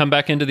 Joe has come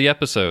back into the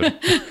episode.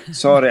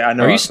 Sorry, I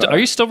know. Are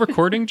you still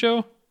recording,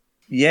 Joe?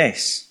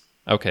 Yes.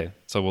 Okay,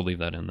 so we'll leave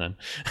that in then.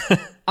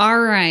 All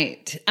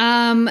right.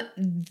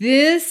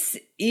 This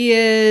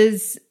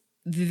is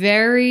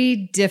very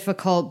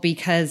difficult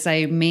because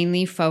I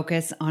mainly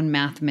focus on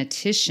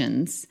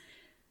mathematicians.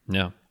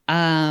 Yeah.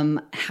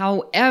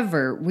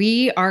 However,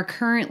 we are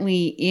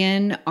currently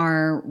in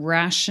our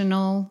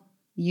rational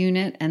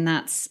unit, and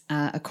that's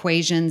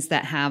equations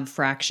that have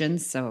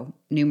fractions, so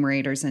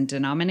numerators and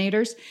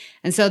denominators.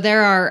 And so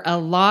there are a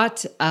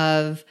lot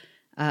of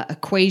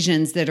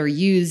equations that are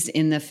used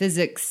in the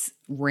physics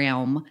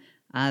realm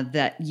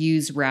that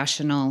use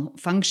rational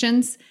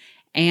functions.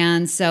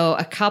 And so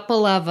a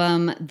couple of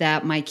them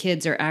that my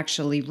kids are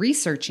actually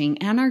researching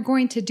and are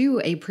going to do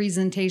a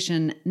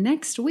presentation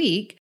next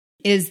week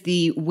is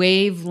the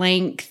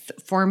wavelength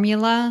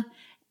formula,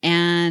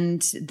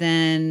 and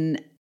then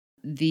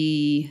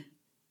the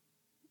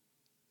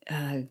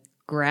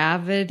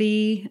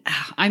gravity.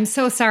 I'm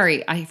so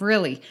sorry.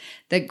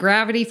 The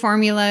gravity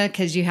formula,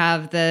 because you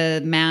have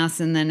the mass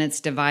and then it's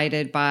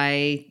divided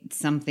by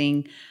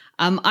something.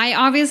 I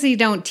obviously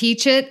don't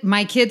teach it.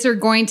 My kids are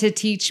going to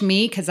teach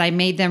me because I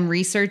made them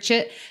research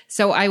it.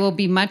 So I will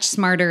be much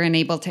smarter and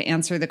able to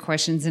answer the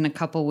questions in a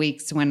couple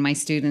weeks when my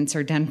students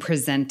are done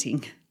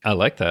presenting. I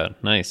like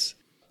that. Nice.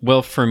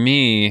 Well, for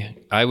me,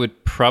 I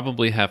would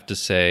probably have to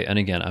say, and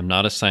again, I'm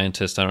not a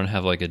scientist. I don't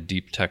have like a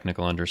deep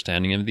technical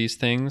understanding of these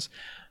things.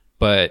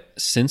 But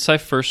since I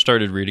first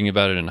started reading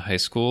about it in high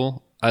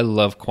school, I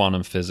love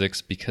quantum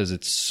physics because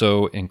it's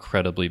so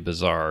incredibly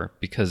bizarre,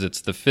 because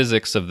it's the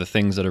physics of the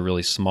things at a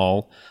really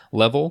small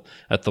level,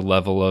 at the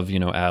level of,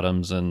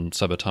 atoms and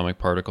subatomic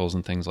particles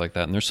and things like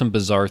that. And there's some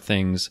bizarre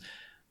things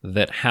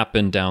that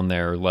happen down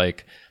there,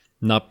 like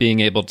not being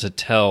able to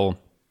tell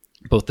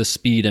both the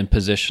speed and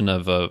position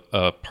of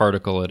a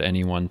particle at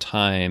any one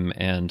time,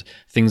 and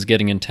things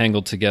getting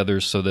entangled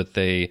together so that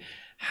they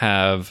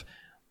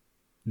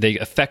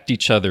affect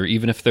each other,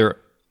 even if they're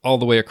all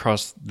the way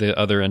across the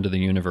other end of the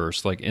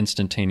universe, like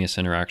instantaneous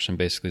interaction,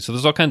 basically. So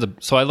there's all kinds of,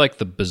 so I like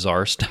the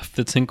bizarre stuff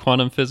that's in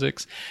quantum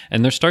physics,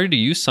 and they're starting to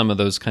use some of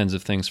those kinds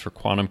of things for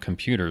quantum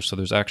computers. So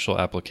there's actual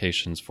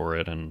applications for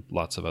it and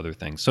lots of other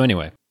things. So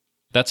anyway,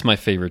 that's my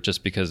favorite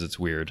just because it's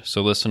weird.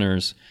 So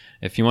listeners,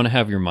 if you want to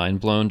have your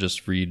mind blown,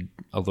 just read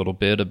a little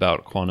bit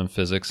about quantum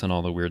physics and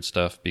all the weird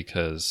stuff,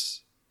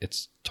 because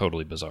it's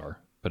totally bizarre,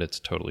 but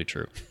it's totally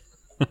true.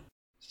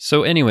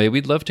 So anyway,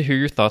 we'd love to hear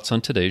your thoughts on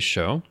today's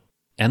show,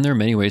 and there are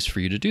many ways for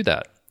you to do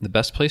that. The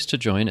best place to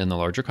join in the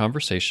larger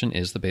conversation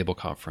is the Babel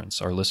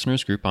Conference, our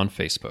listeners group on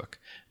Facebook.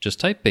 Just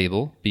type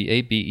Babel,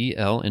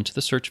 B-A-B-E-L, into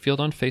the search field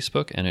on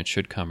Facebook, and it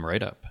should come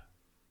right up.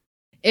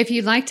 If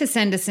you'd like to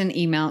send us an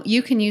email,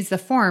 you can use the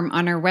form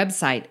on our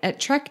website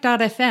at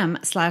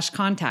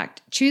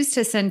trek.fm/contact. Choose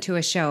to send to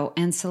a show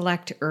and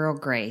select Earl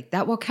Grey.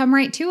 That will come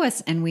right to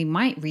us, and we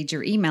might read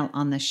your email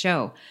on the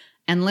show.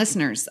 And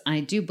listeners, I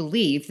do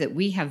believe that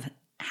we have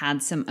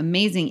had some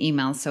amazing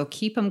emails, so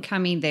keep them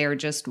coming. They are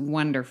just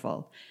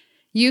wonderful.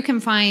 You can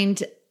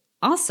find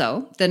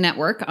also the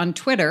network on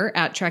Twitter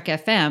at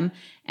TrekFM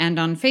and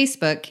on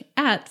Facebook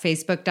at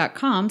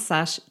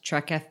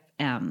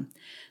facebook.com/TrekFM.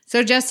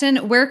 So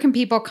Justin, where can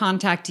people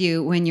contact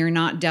you when you're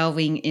not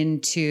delving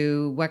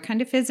into, what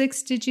kind of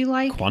physics did you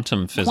like?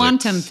 Quantum physics.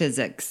 Quantum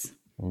physics.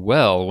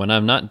 Well, when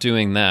I'm not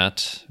doing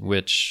that,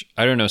 which,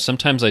 I don't know,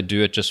 sometimes I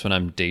do it just when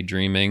I'm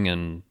daydreaming,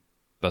 and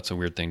that's a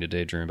weird thing to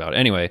daydream about.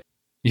 Anyway,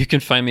 you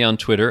can find me on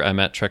Twitter. I'm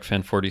at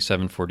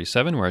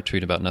TrekFan4747, where I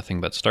tweet about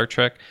nothing but Star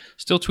Trek.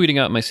 Still tweeting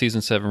out my Season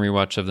 7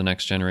 rewatch of The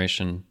Next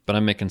Generation, but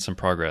I'm making some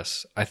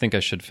progress. I think I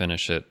should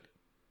finish it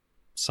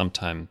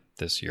sometime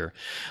this year.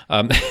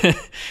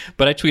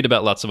 But I tweet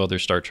about lots of other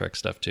Star Trek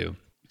stuff too.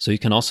 So you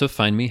can also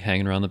find me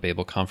hanging around the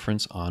Babel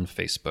Conference on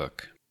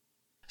Facebook.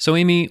 So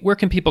Amy, where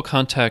can people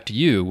contact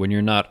you when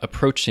you're not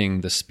approaching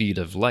the speed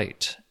of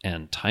light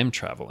and time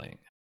traveling?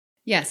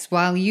 Yes,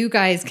 while you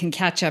guys can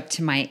catch up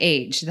to my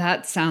age.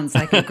 That sounds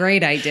like a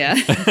great idea.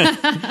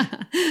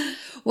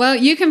 Well,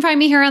 you can find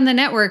me here on the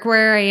network,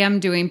 where I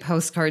am doing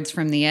Postcards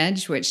from the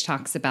Edge, which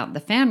talks about the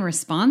fan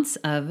response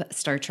of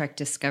Star Trek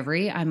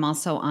Discovery. I'm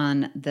also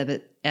on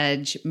the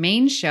Edge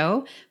main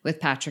show with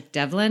Patrick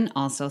Devlin,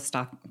 also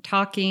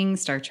talking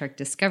Star Trek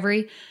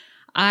Discovery.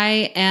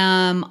 I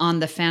am on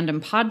the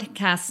Fandom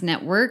Podcast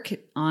Network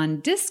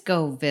on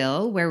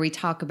Discoville, where we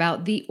talk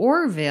about the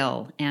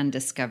Orville and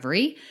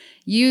Discovery.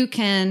 You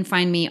can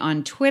find me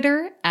on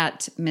Twitter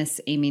at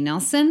Miss Amy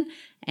Nelson,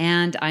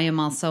 and I am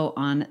also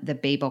on the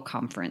Babel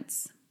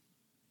Conference.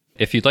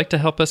 If you'd like to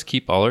help us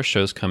keep all our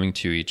shows coming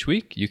to you each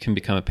week, you can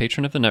become a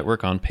patron of the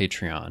network on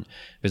Patreon.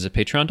 Visit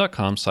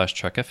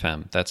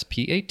patreon.com/TrekFM. That's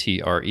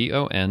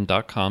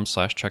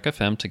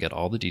patreon.com/TrekFM to get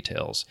all the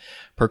details.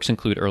 Perks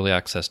include early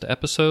access to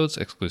episodes,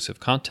 exclusive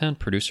content,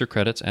 producer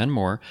credits, and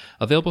more,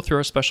 available through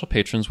our special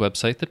patrons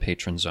website, the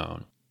Patron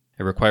Zone.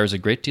 It requires a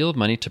great deal of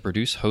money to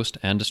produce, host,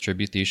 and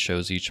distribute these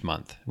shows each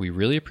month. We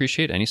really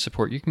appreciate any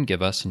support you can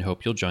give us and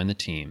hope you'll join the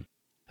team.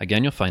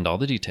 Again, you'll find all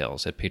the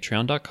details at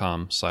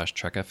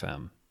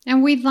patreon.com/TrekFM.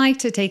 And we'd like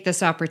to take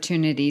this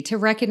opportunity to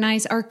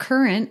recognize our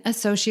current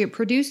associate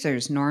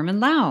producers, Norman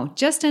Lau,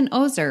 Justin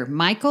Ozer,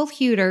 Michael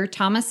Huter,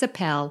 Thomas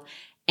Appel,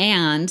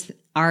 and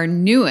our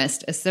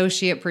newest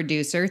associate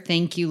producer.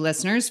 Thank you,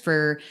 listeners,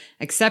 for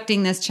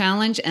accepting this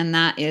challenge, and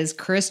that is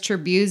Chris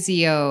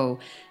Tribuzio.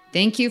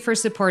 Thank you for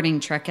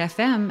supporting Trek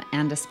FM,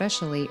 and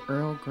especially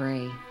Earl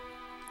Grey.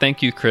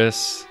 Thank you,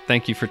 Chris.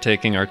 Thank you for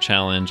taking our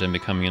challenge and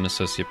becoming an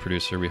associate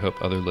producer. We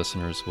hope other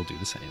listeners will do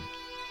the same.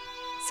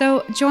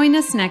 So join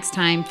us next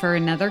time for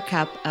another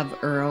cup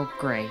of Earl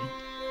Grey.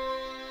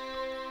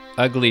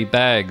 Ugly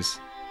bags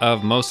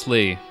of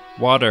mostly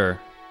water.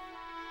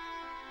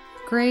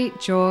 Great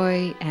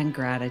joy and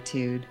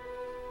gratitude.